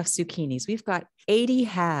making stuffed zucchinis. We've got 80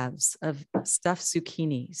 halves of stuffed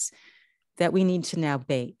zucchinis that we need to now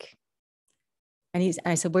bake. And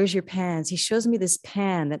I said, where's your pans? He shows me this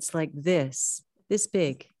pan that's like this, this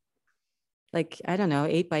big, like, I don't know,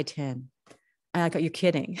 8 by 10. And I go, you're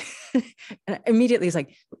kidding. And immediately he's like,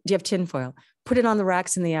 do you have tinfoil? Put it on the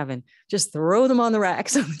racks in the oven. Just throw them on the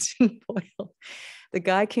racks on the tinfoil. The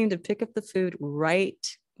guy came to pick up the food right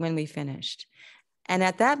when we finished. And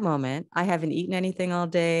at that moment, I haven't eaten anything all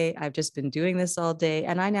day. I've just been doing this all day.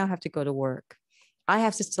 And I now have to go to work. I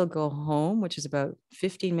have to still go home, which is about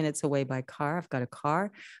 15 minutes away by car. I've got a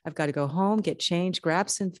car. I've got to go home, get changed, grab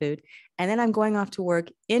some food. And then I'm going off to work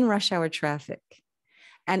in rush hour traffic.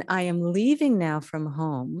 And I am leaving now from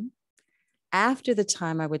home after the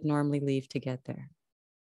time I would normally leave to get there.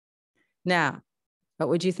 Now, what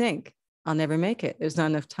would you think? I'll never make it. There's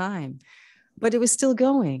not enough time. But it was still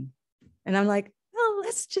going. And I'm like, oh,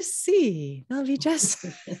 let's just see. That'll be just.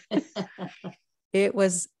 It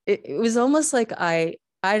was almost like I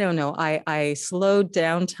don't know. I slowed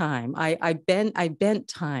down time. I bent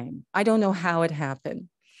time. I don't know how it happened,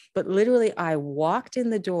 but literally I walked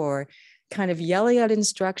in the door, kind of yelling out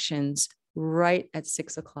instructions right at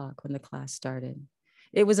 6 o'clock when the class started.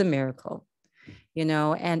 It was a miracle,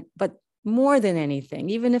 but more than anything,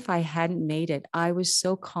 even if I hadn't made it, I was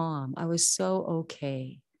so calm. I was so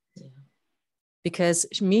okay. Yeah. Because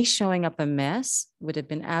me showing up a mess would have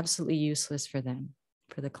been absolutely useless for them,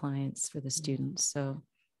 for the clients, for the students. So,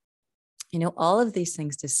 all of these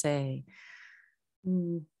things to say,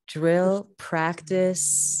 drill,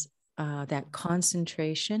 practice, that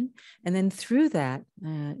concentration. And then through that,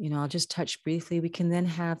 I'll just touch briefly, we can then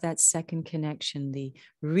have that second connection, the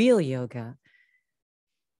real yoga,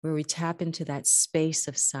 where we tap into that space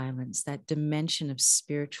of silence, that dimension of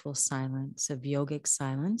spiritual silence, of yogic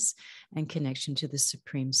silence, and connection to the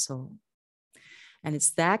Supreme Soul. And it's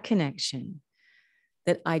that connection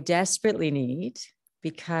that I desperately need,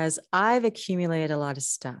 because I've accumulated a lot of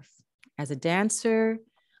stuff. As a dancer,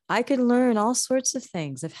 I could learn all sorts of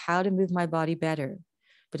things of how to move my body better.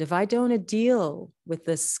 But if I don't deal with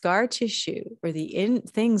the scar tissue or the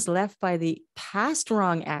things left by the past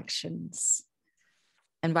wrong actions,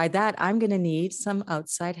 and by that, I'm going to need some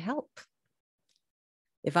outside help.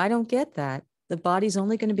 If I don't get that, the body's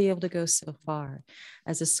only going to be able to go so far.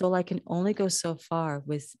 As a soul, I can only go so far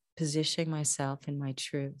with positioning myself in my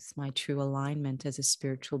truth, my true alignment as a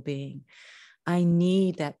spiritual being. I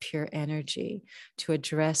need that pure energy to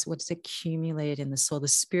address what's accumulated in the soul, the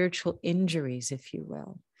spiritual injuries, if you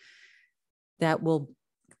will, that will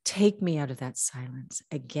take me out of that silence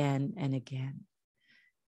again and again.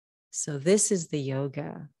 So this is the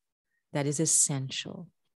yoga that is essential,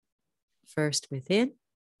 first within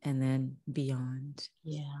and then beyond.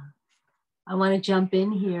 Yeah. I want to jump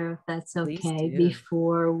in here, if that's okay,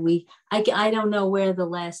 before I don't know where the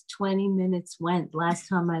last 20 minutes went. Last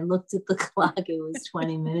time I looked at the clock, it was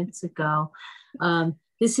 20 minutes ago.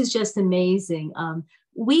 This is just amazing.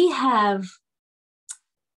 We have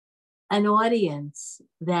an audience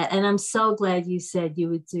and I'm so glad you said you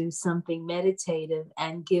would do something meditative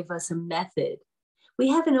and give us a method. We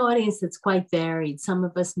have an audience that's quite varied. Some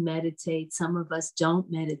of us meditate, some of us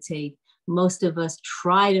don't meditate. Most of us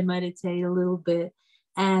try to meditate a little bit.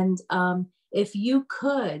 And if you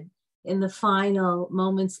could, in the final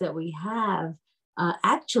moments that we have,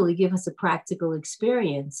 actually give us a practical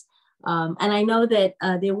experience. And I know that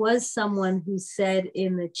there was someone who said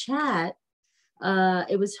in the chat,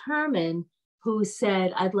 it was Herman, who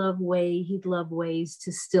said, he'd love ways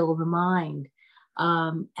to still the mind.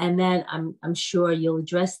 And then I'm sure you'll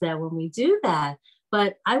address that when we do that.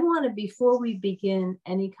 But I want to, before we begin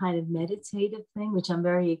any kind of meditative thing, which I'm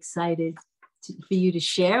very excited for you to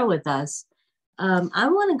share with us, I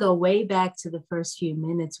want to go way back to the first few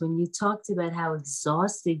minutes when you talked about how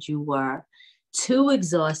exhausted you were, too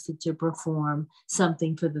exhausted to perform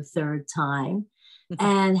something for the third time,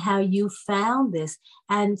 and how you found this.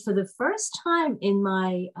 And for the first time in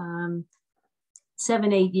my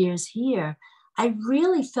 7-8 years here, I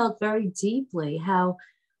really felt very deeply how,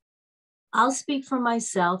 I'll speak for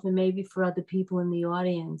myself and maybe for other people in the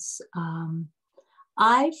audience.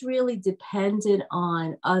 I've really depended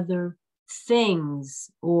on other things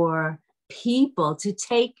or people to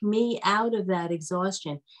take me out of that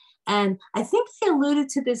exhaustion. And I think I alluded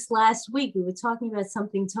to this last week. We were talking about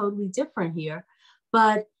something totally different here,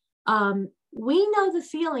 but we know the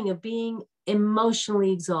feeling of being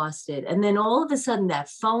emotionally exhausted. And then all of a sudden that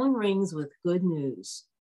phone rings with good news.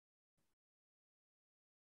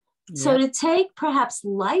 So to take perhaps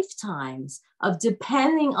lifetimes of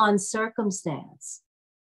depending on circumstance,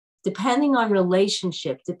 depending on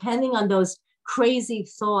relationship, depending on those crazy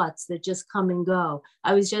thoughts that just come and go.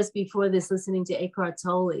 I was just before this listening to Eckhart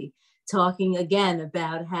Tolle talking again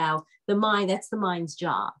about how the mind, that's the mind's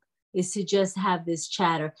job. is to just have this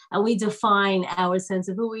chatter. And we define our sense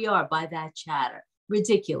of who we are by that chatter.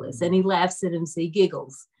 Ridiculous. And he laughs at him, so he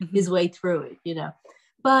giggles his way through it, you know.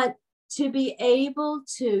 But to be able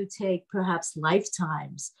to take perhaps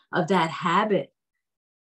lifetimes of that habit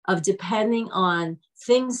of depending on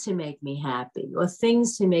things to make me happy or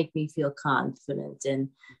things to make me feel confident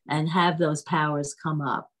and have those powers come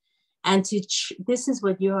up. And this is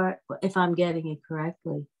what if I'm getting it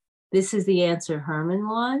correctly, this is the answer Herman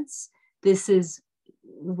wants. This is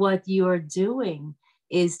what you're doing,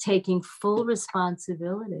 is taking full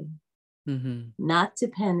responsibility, not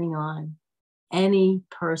depending on any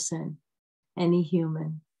person, any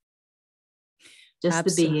human, just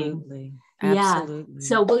Absolutely. the being. Absolutely. Yeah.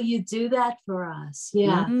 So will you do that for us?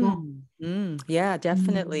 Yeah. Yeah,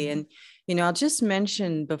 definitely. And, you know, I'll just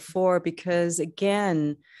mention before, because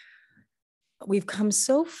again, we've come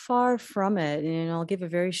so far from it. And I'll give a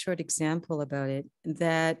very short example about it,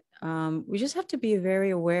 that we just have to be very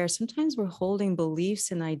aware. Sometimes we're holding beliefs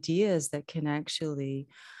and ideas that can actually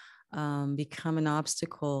become an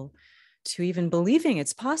obstacle to even believing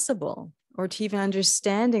it's possible, or to even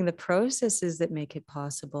understanding the processes that make it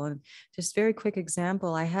possible. And just very quick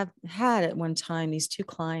example, I have had at one time these two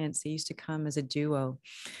clients. They used to come as a duo.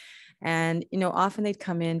 And, you know, often they'd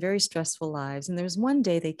come in very stressful lives. And there was one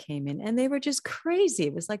day they came in and they were just crazy.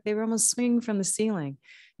 It was like they were almost swinging from the ceiling,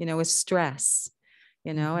 you know, with stress,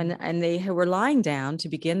 you know, and they were lying down to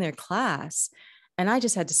begin their class. And I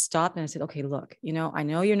just had to stop and I said, okay, look, you know, I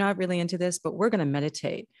know you're not really into this, but we're going to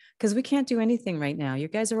meditate because we can't do anything right now. You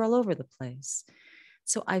guys are all over the place.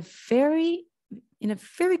 So in a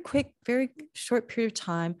very quick, very short period of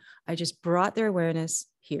time, I just brought their awareness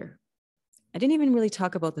here. I didn't even really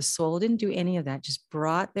talk about the soul. Didn't do any of that. Just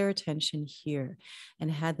brought their attention here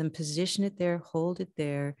and had them position it there, hold it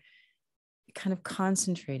there, kind of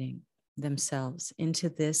concentrating themselves into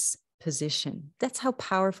this position. That's how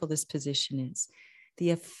powerful this position is. The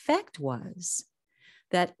effect was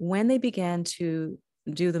that when they began to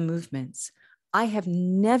do the movements, I have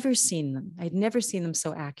never seen them. I'd never seen them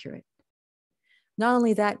so accurate. Not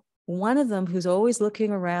only that, one of them, who's always looking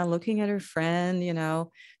around, looking at her friend, you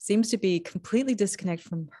know, seems to be completely disconnected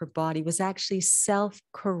from her body, was actually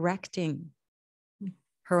self-correcting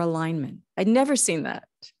her alignment. I'd never seen that.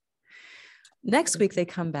 Next week, they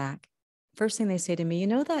come back. First thing they say to me, you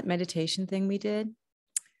know, that meditation thing we did?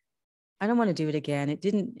 I don't want to do it again. It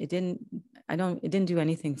didn't do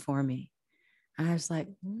anything for me. And I was like,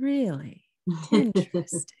 really?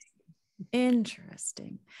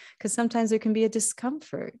 Interesting. Because sometimes there can be a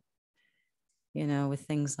discomfort, you know, with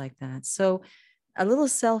things like that. So a little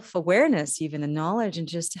self-awareness, even a knowledge, and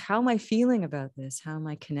just how am I feeling about this? How am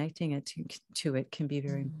I connecting it to it can be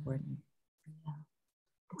very important. Yeah.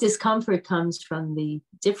 Discomfort comes from the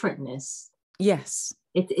differentness. Yes.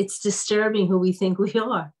 It's disturbing who we think we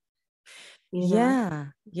are. You know?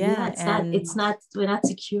 Yeah. We're not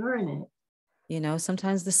secure in it. You know,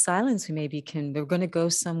 sometimes the silence we're going to go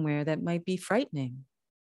somewhere that might be frightening,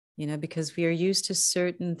 you know, because we are used to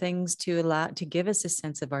certain things to give us a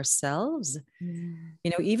sense of ourselves,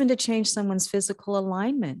 you know, even to change someone's physical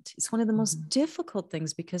alignment. It's one of the most difficult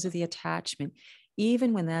things because of the attachment,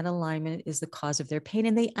 even when that alignment is the cause of their pain.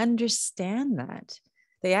 And they understand that.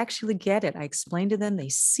 They actually get it. I explain to them, they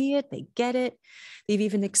see it, they get it. They've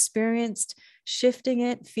even experienced shifting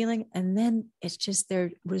it, feeling, and then it's just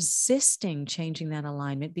they're resisting changing that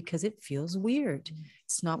alignment because it feels weird.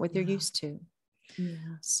 It's not what they're used to. Yeah.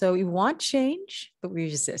 So we want change, but we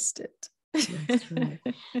resist it. That's right.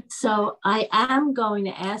 So I am going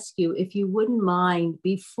to ask you if you wouldn't mind,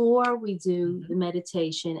 before we do the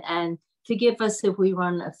meditation, and forgive us if we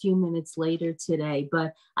run a few minutes later today,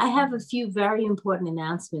 but I have a few very important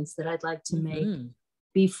announcements that I'd like to make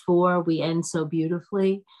before we end so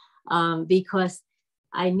beautifully, because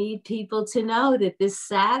I need people to know that this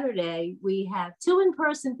Saturday, we have 2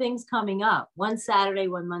 in-person things coming up, one Saturday,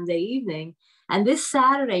 one Monday evening. And this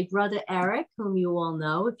Saturday, Brother Eric, whom you all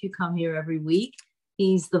know, if you come here every week,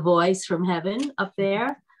 he's the voice from heaven up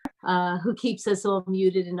there, who keeps us all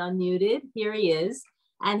muted and unmuted. Here he is.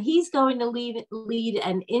 And he's going to lead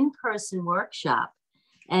an in-person workshop.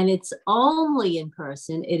 And it's only in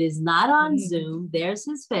person. It is not on Zoom. There's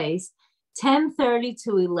his face. 10:30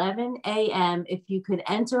 to 11 a.m. if you could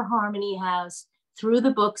enter Harmony House through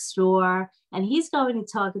the bookstore. And he's going to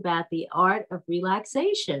talk about the art of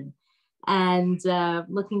relaxation. And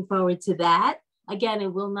looking forward to that. Again,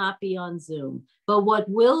 it will not be on Zoom. But what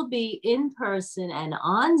will be in person and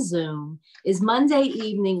on Zoom is Monday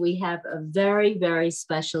evening, we have a very, very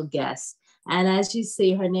special guest. And as you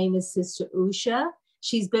see, her name is Sister Usha.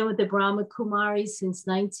 She's been with the Brahma Kumaris since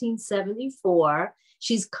 1974.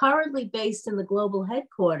 She's currently based in the global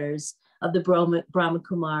headquarters of the Brahma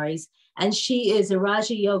Kumaris, and she is a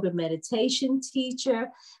Raja Yoga meditation teacher,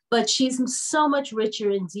 but she's so much richer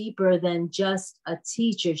and deeper than just a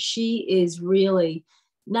teacher. She is really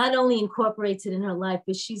not only incorporates it in her life,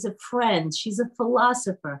 but she's a friend. She's a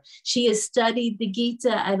philosopher. She has studied the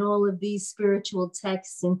Gita and all of these spiritual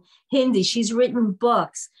texts in Hindi. She's written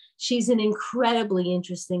books. She's an incredibly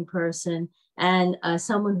interesting person, and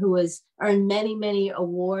someone who has earned many, many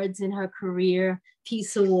awards in her career,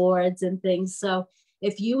 peace awards and things. So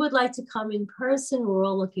if you would like to come in person, we're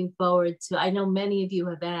all looking forward to, I know many of you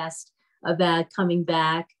have asked about coming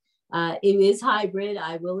back. It is hybrid,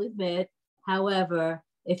 I will admit. However,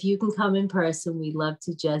 if you can come in person, we'd love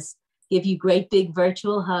to just give you great big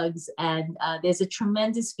virtual hugs. And there's a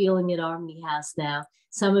tremendous feeling at Harmony House now.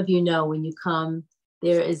 Some of you know when you come,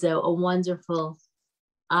 there is a wonderful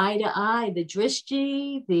eye to eye. The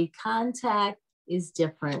drishti, the contact is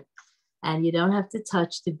different. And you don't have to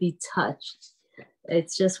touch to be touched.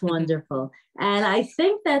 It's just wonderful. And I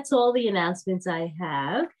think that's all the announcements I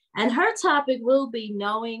have. And her topic will be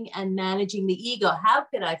knowing and managing the ego. How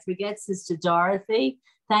could I forget Sister Dorothy?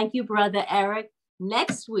 Thank you, Brother Eric.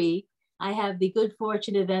 Next week, I have the good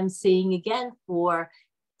fortune of emceeing again for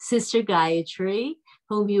Sister Gayatri,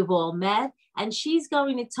 whom you've all met. And she's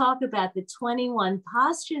going to talk about the 21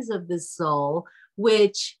 postures of the soul,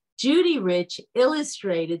 which Judy Rich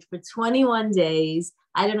illustrated for 21 days.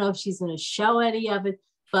 I don't know if she's going to show any of it,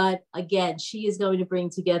 but again, she is going to bring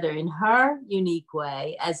together in her unique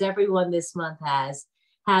way, as everyone this month has,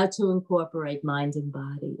 how to incorporate mind and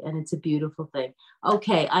body. And it's a beautiful thing.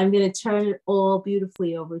 Okay, I'm going to turn it all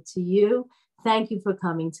beautifully over to you. Thank you for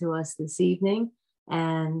coming to us this evening,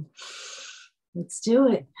 and let's do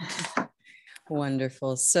it.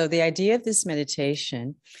 Wonderful. So the idea of this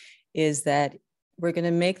meditation is that we're going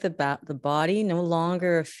to make the body no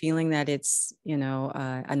longer a feeling that it's,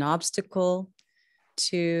 an obstacle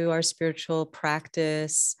to our spiritual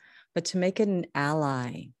practice, but to make it an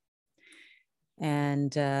ally.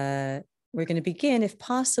 And we're going to begin, if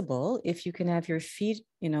possible, if you can have your feet,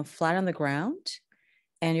 flat on the ground,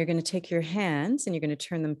 and you're going to take your hands and you're going to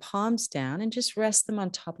turn them palms down and just rest them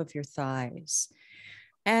on top of your thighs.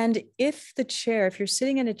 And if you're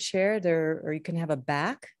sitting in a chair there, or you can have a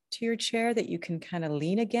back to your chair that you can kind of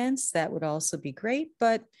lean against, that would also be great.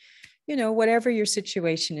 But, whatever your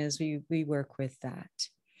situation is, we work with that.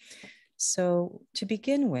 So to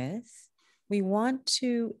begin with, we want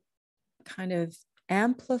to kind of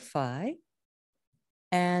amplify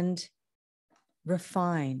and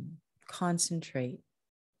refine, concentrate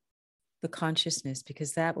the consciousness,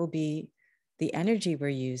 because that will be the energy we're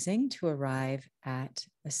using to arrive at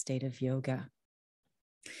a state of yoga.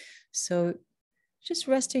 So just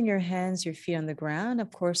resting your hands, your feet on the ground.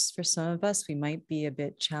 Of course, for some of us, we might be a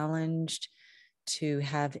bit challenged to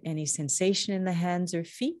have any sensation in the hands or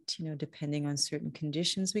feet, depending on certain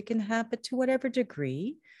conditions we can have, but to whatever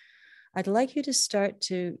degree, I'd like you to start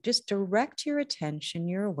to just direct your attention,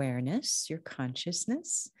 your awareness, your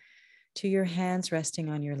consciousness to your hands resting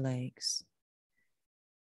on your legs,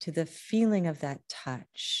 to the feeling of that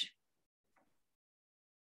touch,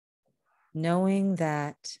 knowing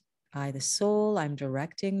that I, the soul, I'm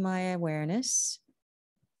directing my awareness,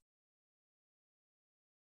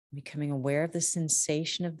 becoming aware of the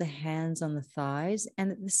sensation of the hands on the thighs.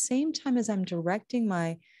 And at the same time as I'm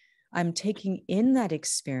I'm taking in that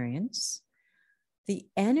experience, the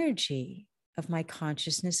energy of my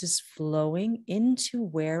consciousness is flowing into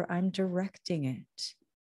where I'm directing it,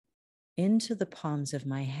 into the palms of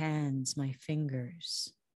my hands, my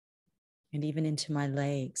fingers, and even into my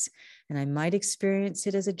legs. And I might experience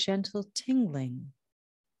it as a gentle tingling.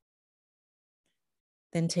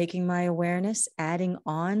 Then taking my awareness, adding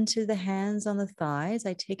on to the hands on the thighs,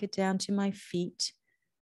 I take it down to my feet,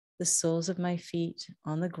 the soles of my feet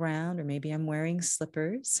on the ground, or maybe I'm wearing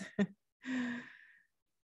slippers.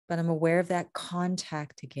 But I'm aware of that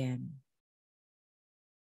contact again.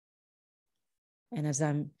 And as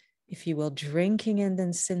I'm, if you will, drinking in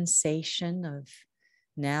the sensation of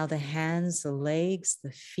now the hands, the legs,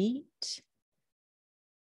 the feet,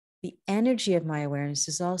 the energy of my awareness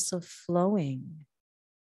is also flowing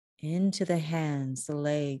into the hands, the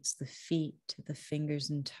legs, the feet, the fingers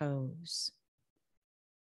and toes.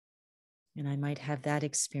 And I might have that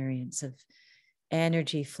experience of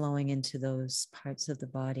energy flowing into those parts of the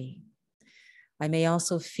body. I may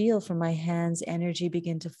also feel from my hands energy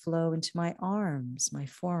begin to flow into my arms, my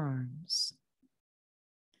forearms.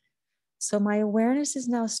 So my awareness is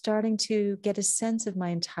now starting to get a sense of my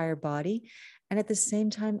entire body. And at the same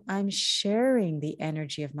time, I'm sharing the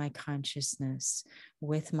energy of my consciousness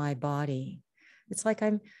with my body. It's like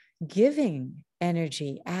I'm giving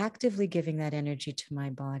energy, actively giving that energy to my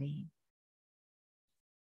body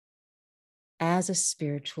as a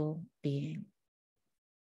spiritual being.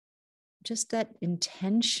 Just that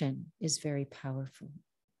intention is very powerful.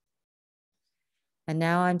 And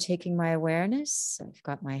now I'm taking my awareness. I've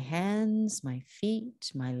got my hands, my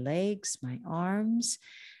feet, my legs, my arms,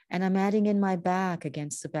 and I'm adding in my back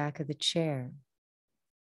against the back of the chair.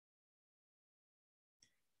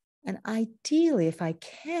 And ideally, if I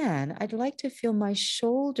can, I'd like to feel my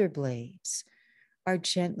shoulder blades are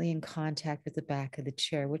gently in contact with the back of the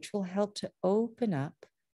chair, which will help to open up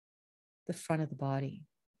the front of the body.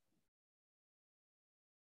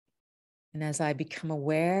 And as I become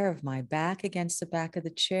aware of my back against the back of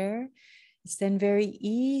the chair, it's then very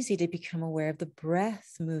easy to become aware of the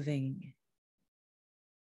breath moving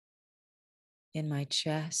in my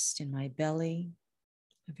chest, in my belly,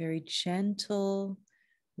 a very gentle,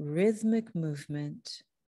 rhythmic movement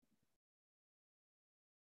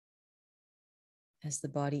as the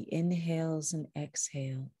body inhales and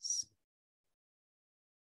exhales.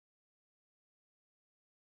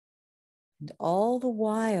 And all the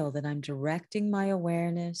while that I'm directing my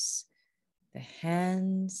awareness, the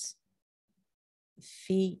hands, the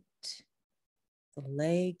feet, the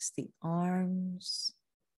legs, the arms,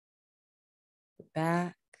 the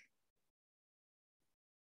back,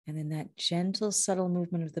 and then that gentle, subtle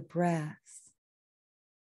movement of the breath,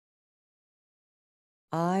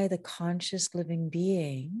 I, the conscious living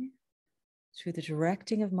being, through the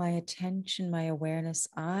directing of my attention, my awareness,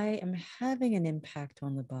 I am having an impact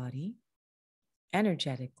on the body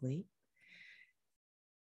energetically.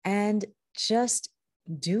 And just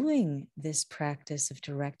doing this practice of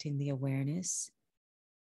directing the awareness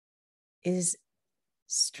is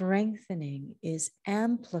strengthening, is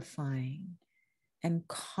amplifying, and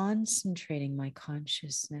concentrating my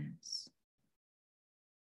consciousness.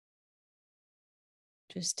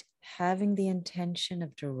 Just having the intention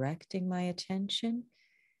of directing my attention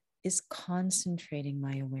is concentrating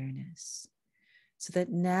my awareness. So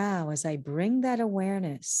that now, as I bring that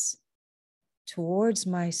awareness towards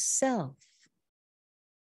myself,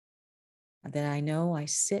 that I know I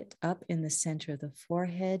sit up in the center of the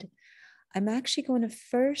forehead, I'm actually going to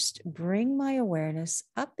first bring my awareness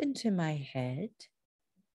up into my head,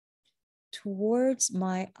 towards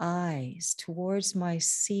my eyes, towards my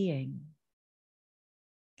seeing,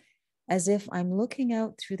 as if I'm looking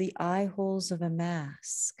out through the eye holes of a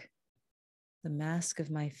mask, the mask of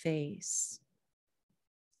my face.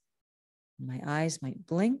 My eyes might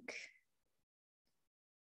blink,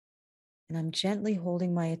 and I'm gently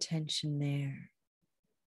holding my attention there.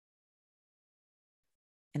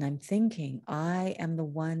 And I'm thinking, I am the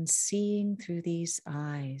one seeing through these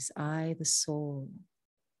eyes, I, the soul,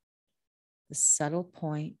 the subtle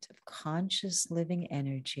point of conscious living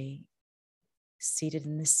energy seated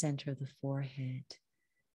in the center of the forehead.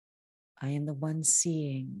 I am the one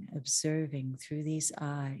seeing, observing through these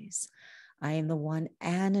eyes. I am the one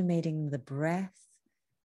animating the breath,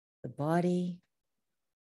 the body.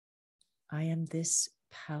 I am this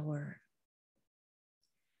power.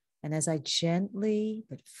 And as I gently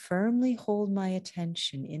but firmly hold my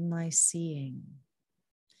attention in my seeing,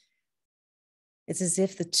 it's as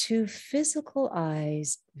if the two physical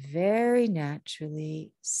eyes very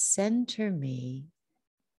naturally center me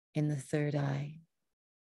in the third eye,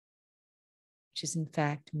 which is in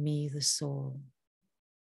fact me, the soul.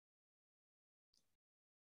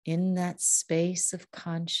 In that space of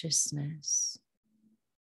consciousness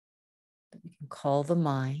that we can call the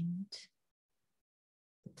mind,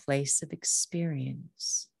 the place of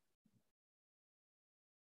experience.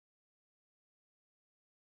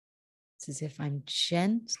 It's as if I'm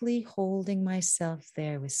gently holding myself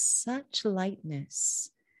there with such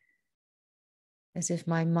lightness, as if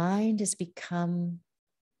my mind has become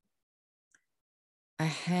a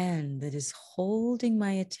hand that is holding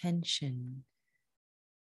my attention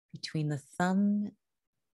between the thumb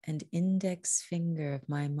and index finger of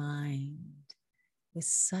my mind with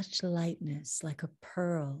such lightness, like a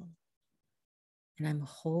pearl. And I'm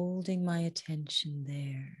holding my attention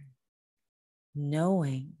there,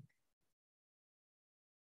 knowing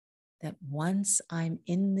that once I'm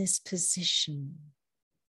in this position,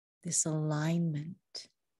 this alignment,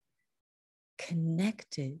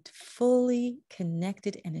 connected, fully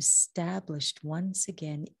connected and established once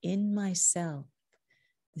again in myself,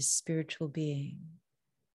 the spiritual being,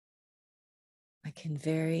 I can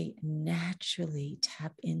very naturally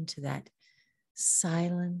tap into that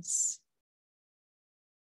silence,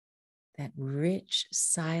 that rich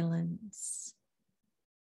silence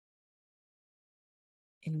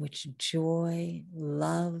in which joy,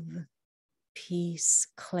 love, peace,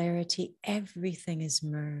 clarity, everything is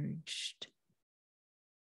merged,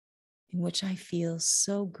 in which I feel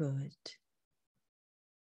so good,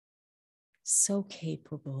 so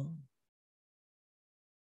capable,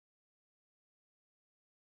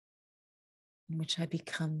 in which I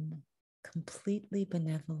become completely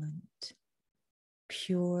benevolent,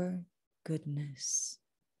 pure goodness,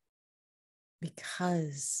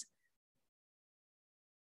 because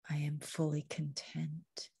I am fully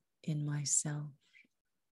content in myself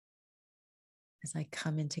as I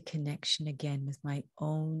come into connection again with my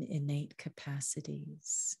own innate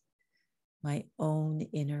capacities, my own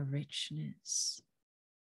inner richness,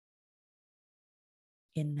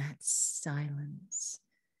 in that silence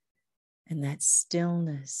and that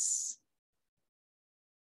stillness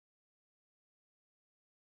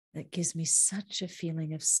that gives me such a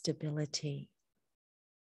feeling of stability,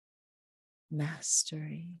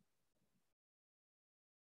 mastery.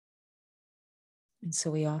 And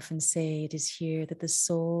so we often say it is here that the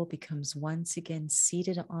soul becomes once again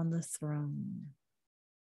seated on the throne,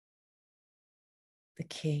 the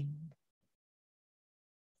king,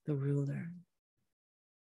 the ruler.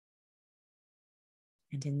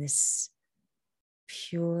 And in this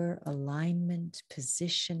pure alignment,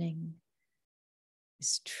 positioning,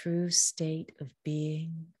 this true state of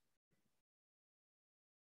being,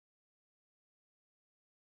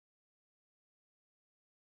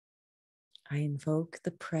 I invoke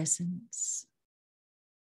the presence,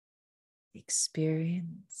 the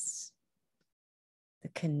experience, the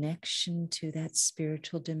connection to that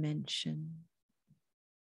spiritual dimension,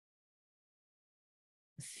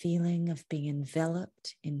 the feeling of being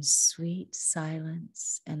enveloped in sweet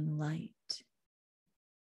silence and light.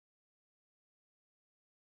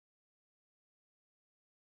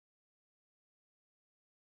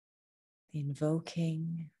 The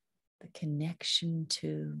invoking the connection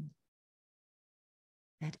to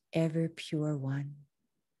that ever pure one,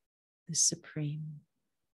 the Supreme,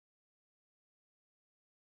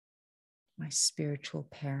 my spiritual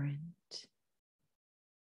parent,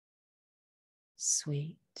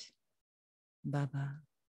 sweet Baba,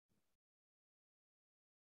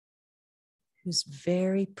 whose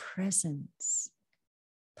very presence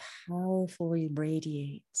powerfully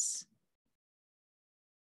radiates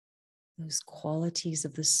those qualities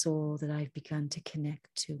of the soul that I've begun to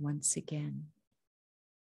connect to once again,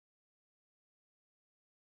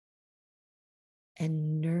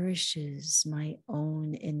 and nourishes my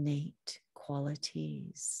own innate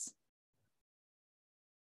qualities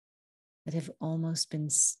that have almost been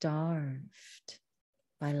starved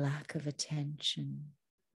by lack of attention.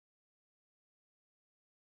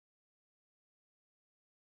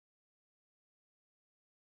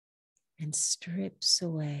 And strips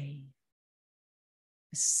away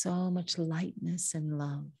with so much lightness and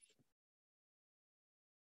love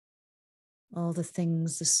all the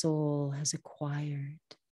things the soul has acquired.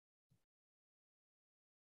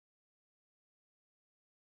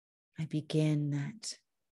 I begin that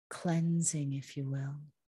cleansing, if you will,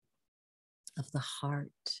 of the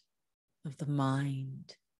heart, of the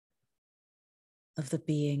mind, of the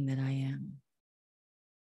being that I am,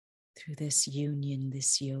 through this union,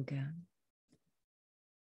 this yoga,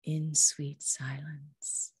 in sweet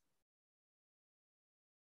silence.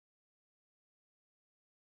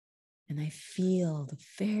 And I feel the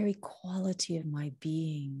very quality of my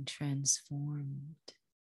being transformed.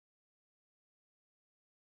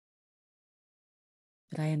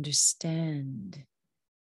 But I understand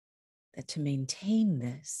that to maintain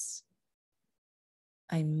this,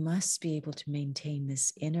 I must be able to maintain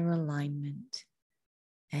this inner alignment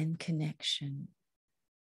and connection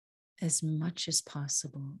as much as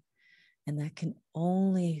possible. And that can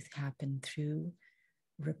only happen through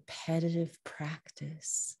repetitive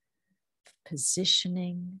practice,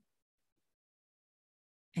 positioning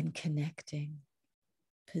and connecting,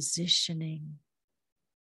 positioning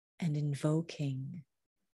and invoking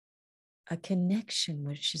a connection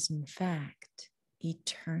which is in fact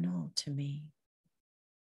eternal to me.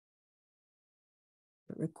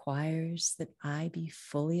 It requires that I be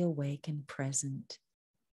fully awake and present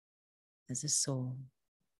as a soul.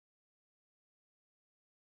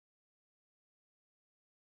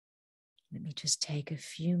 Let me just take a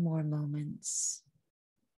few more moments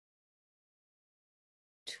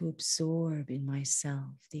to absorb in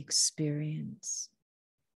myself the experience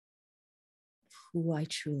of who I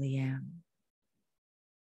truly am,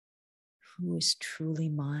 who is truly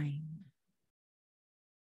mine,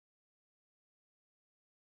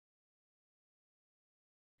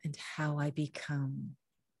 and how I become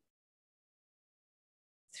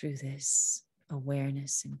through this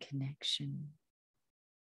awareness and connection.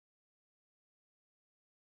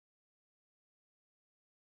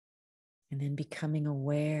 And then becoming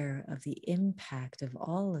aware of the impact of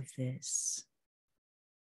all of this,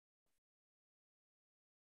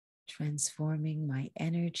 transforming my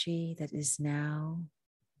energy that is now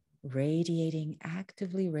radiating,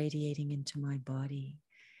 actively radiating into my body,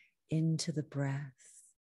 into the breath,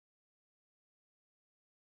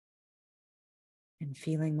 and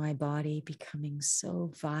feeling my body becoming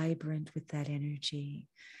so vibrant with that energy,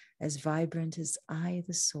 as vibrant as I,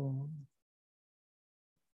 the soul,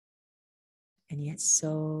 and yet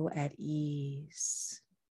so at ease,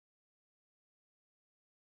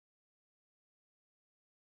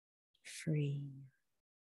 free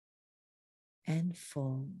and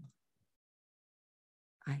full.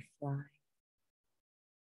 I fly.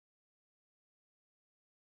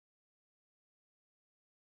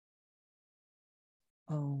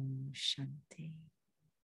 Om Shanti.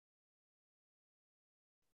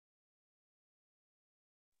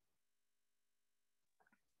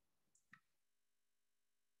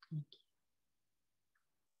 Thank you.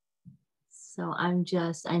 So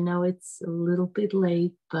I know it's a little bit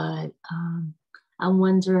late, but I'm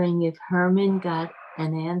wondering if Herman got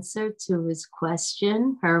an answer to his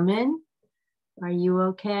question. Herman, are you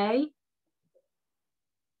okay?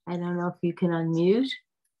 I don't know if you can unmute.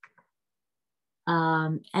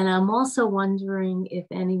 And I'm also wondering if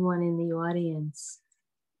anyone in the audience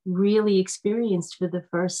really experienced for the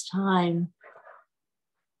first time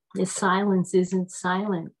the silence isn't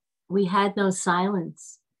silent. We had no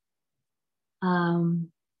silence.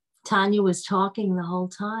 Tanya was talking the whole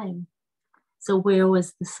time. So where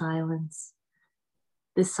was the silence?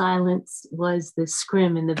 The silence was the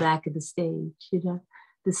scrim in the back of the stage, you know?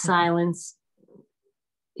 The silence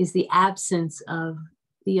is the absence of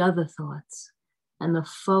the other thoughts and the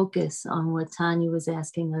focus on what Tanya was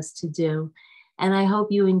asking us to do. And I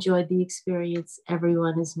hope you enjoyed the experience,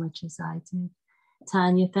 everyone, as much as I did.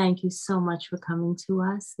 Tanya, thank you so much for coming to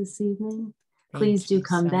us this evening. Please do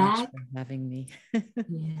come back. Thank you so much for having me.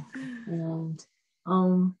 Yeah. And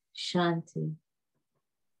Om Shanti.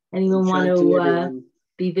 Anyone Om want Shanti, to everyone.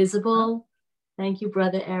 be visible? Thank you,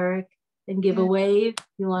 Brother Eric. And give a wave.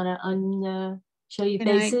 You want to show your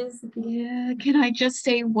faces? Can I just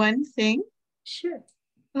say one thing? Sure.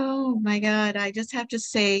 Oh my God, I just have to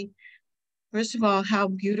say, first of all, how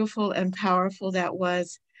beautiful and powerful that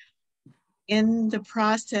was. In the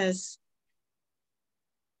process,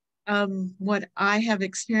 what I have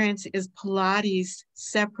experienced is Pilates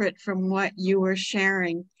separate from what you were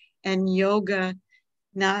sharing, and yoga,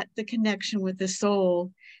 not the connection with the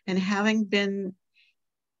soul. And having been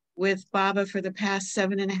with Baba for the past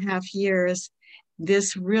 7.5 years,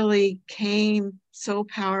 this really came so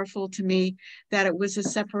powerful to me that it was a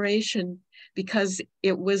separation, because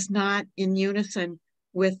it was not in unison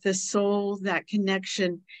with the soul, that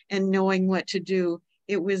connection and knowing what to do.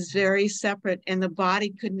 It was very separate, and the body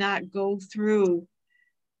could not go through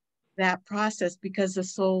that process because the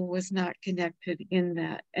soul was not connected in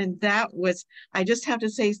that. And that was, I just have to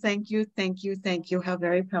say thank you, thank you, thank you, how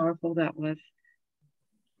very powerful that was.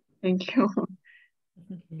 Thank you.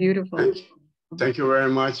 Beautiful. Thank you very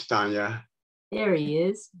much, Tanya. There he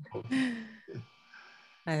is.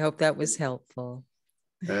 I hope that was helpful.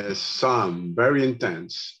 Some very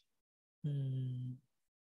intense.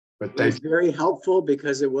 But It's very helpful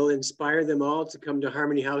because it will inspire them all to come to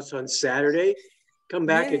Harmony House on Saturday, come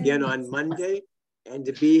back again on Monday, and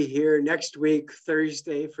to be here next week,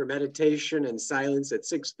 Thursday, for meditation and silence at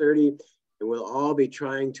 6:30. And we'll all be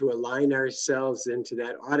trying to align ourselves into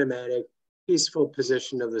that automatic, peaceful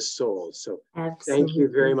position of the soul. So Thank you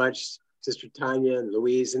very much, Sister Tanya and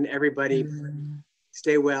Louise and everybody.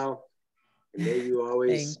 Stay well. And may you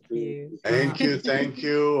always Thank you. Thank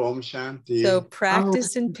you. Om Shanti. So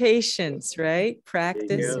practice in patience, right?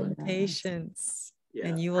 Practice in patience. Yeah.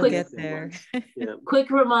 And you will get there. Yeah. Quick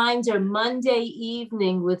reminder, Monday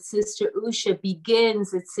evening with Sister Usha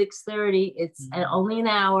begins at 6:30. It's only an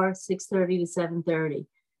hour, 6:30 to 7:30.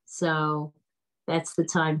 So that's the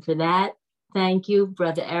time for that. Thank you,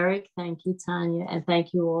 Brother Eric. Thank you, Tanya. And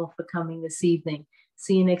thank you all for coming this evening.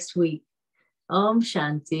 See you next week. Om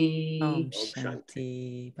Shanti. Om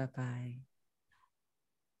Shanti. Bye-bye.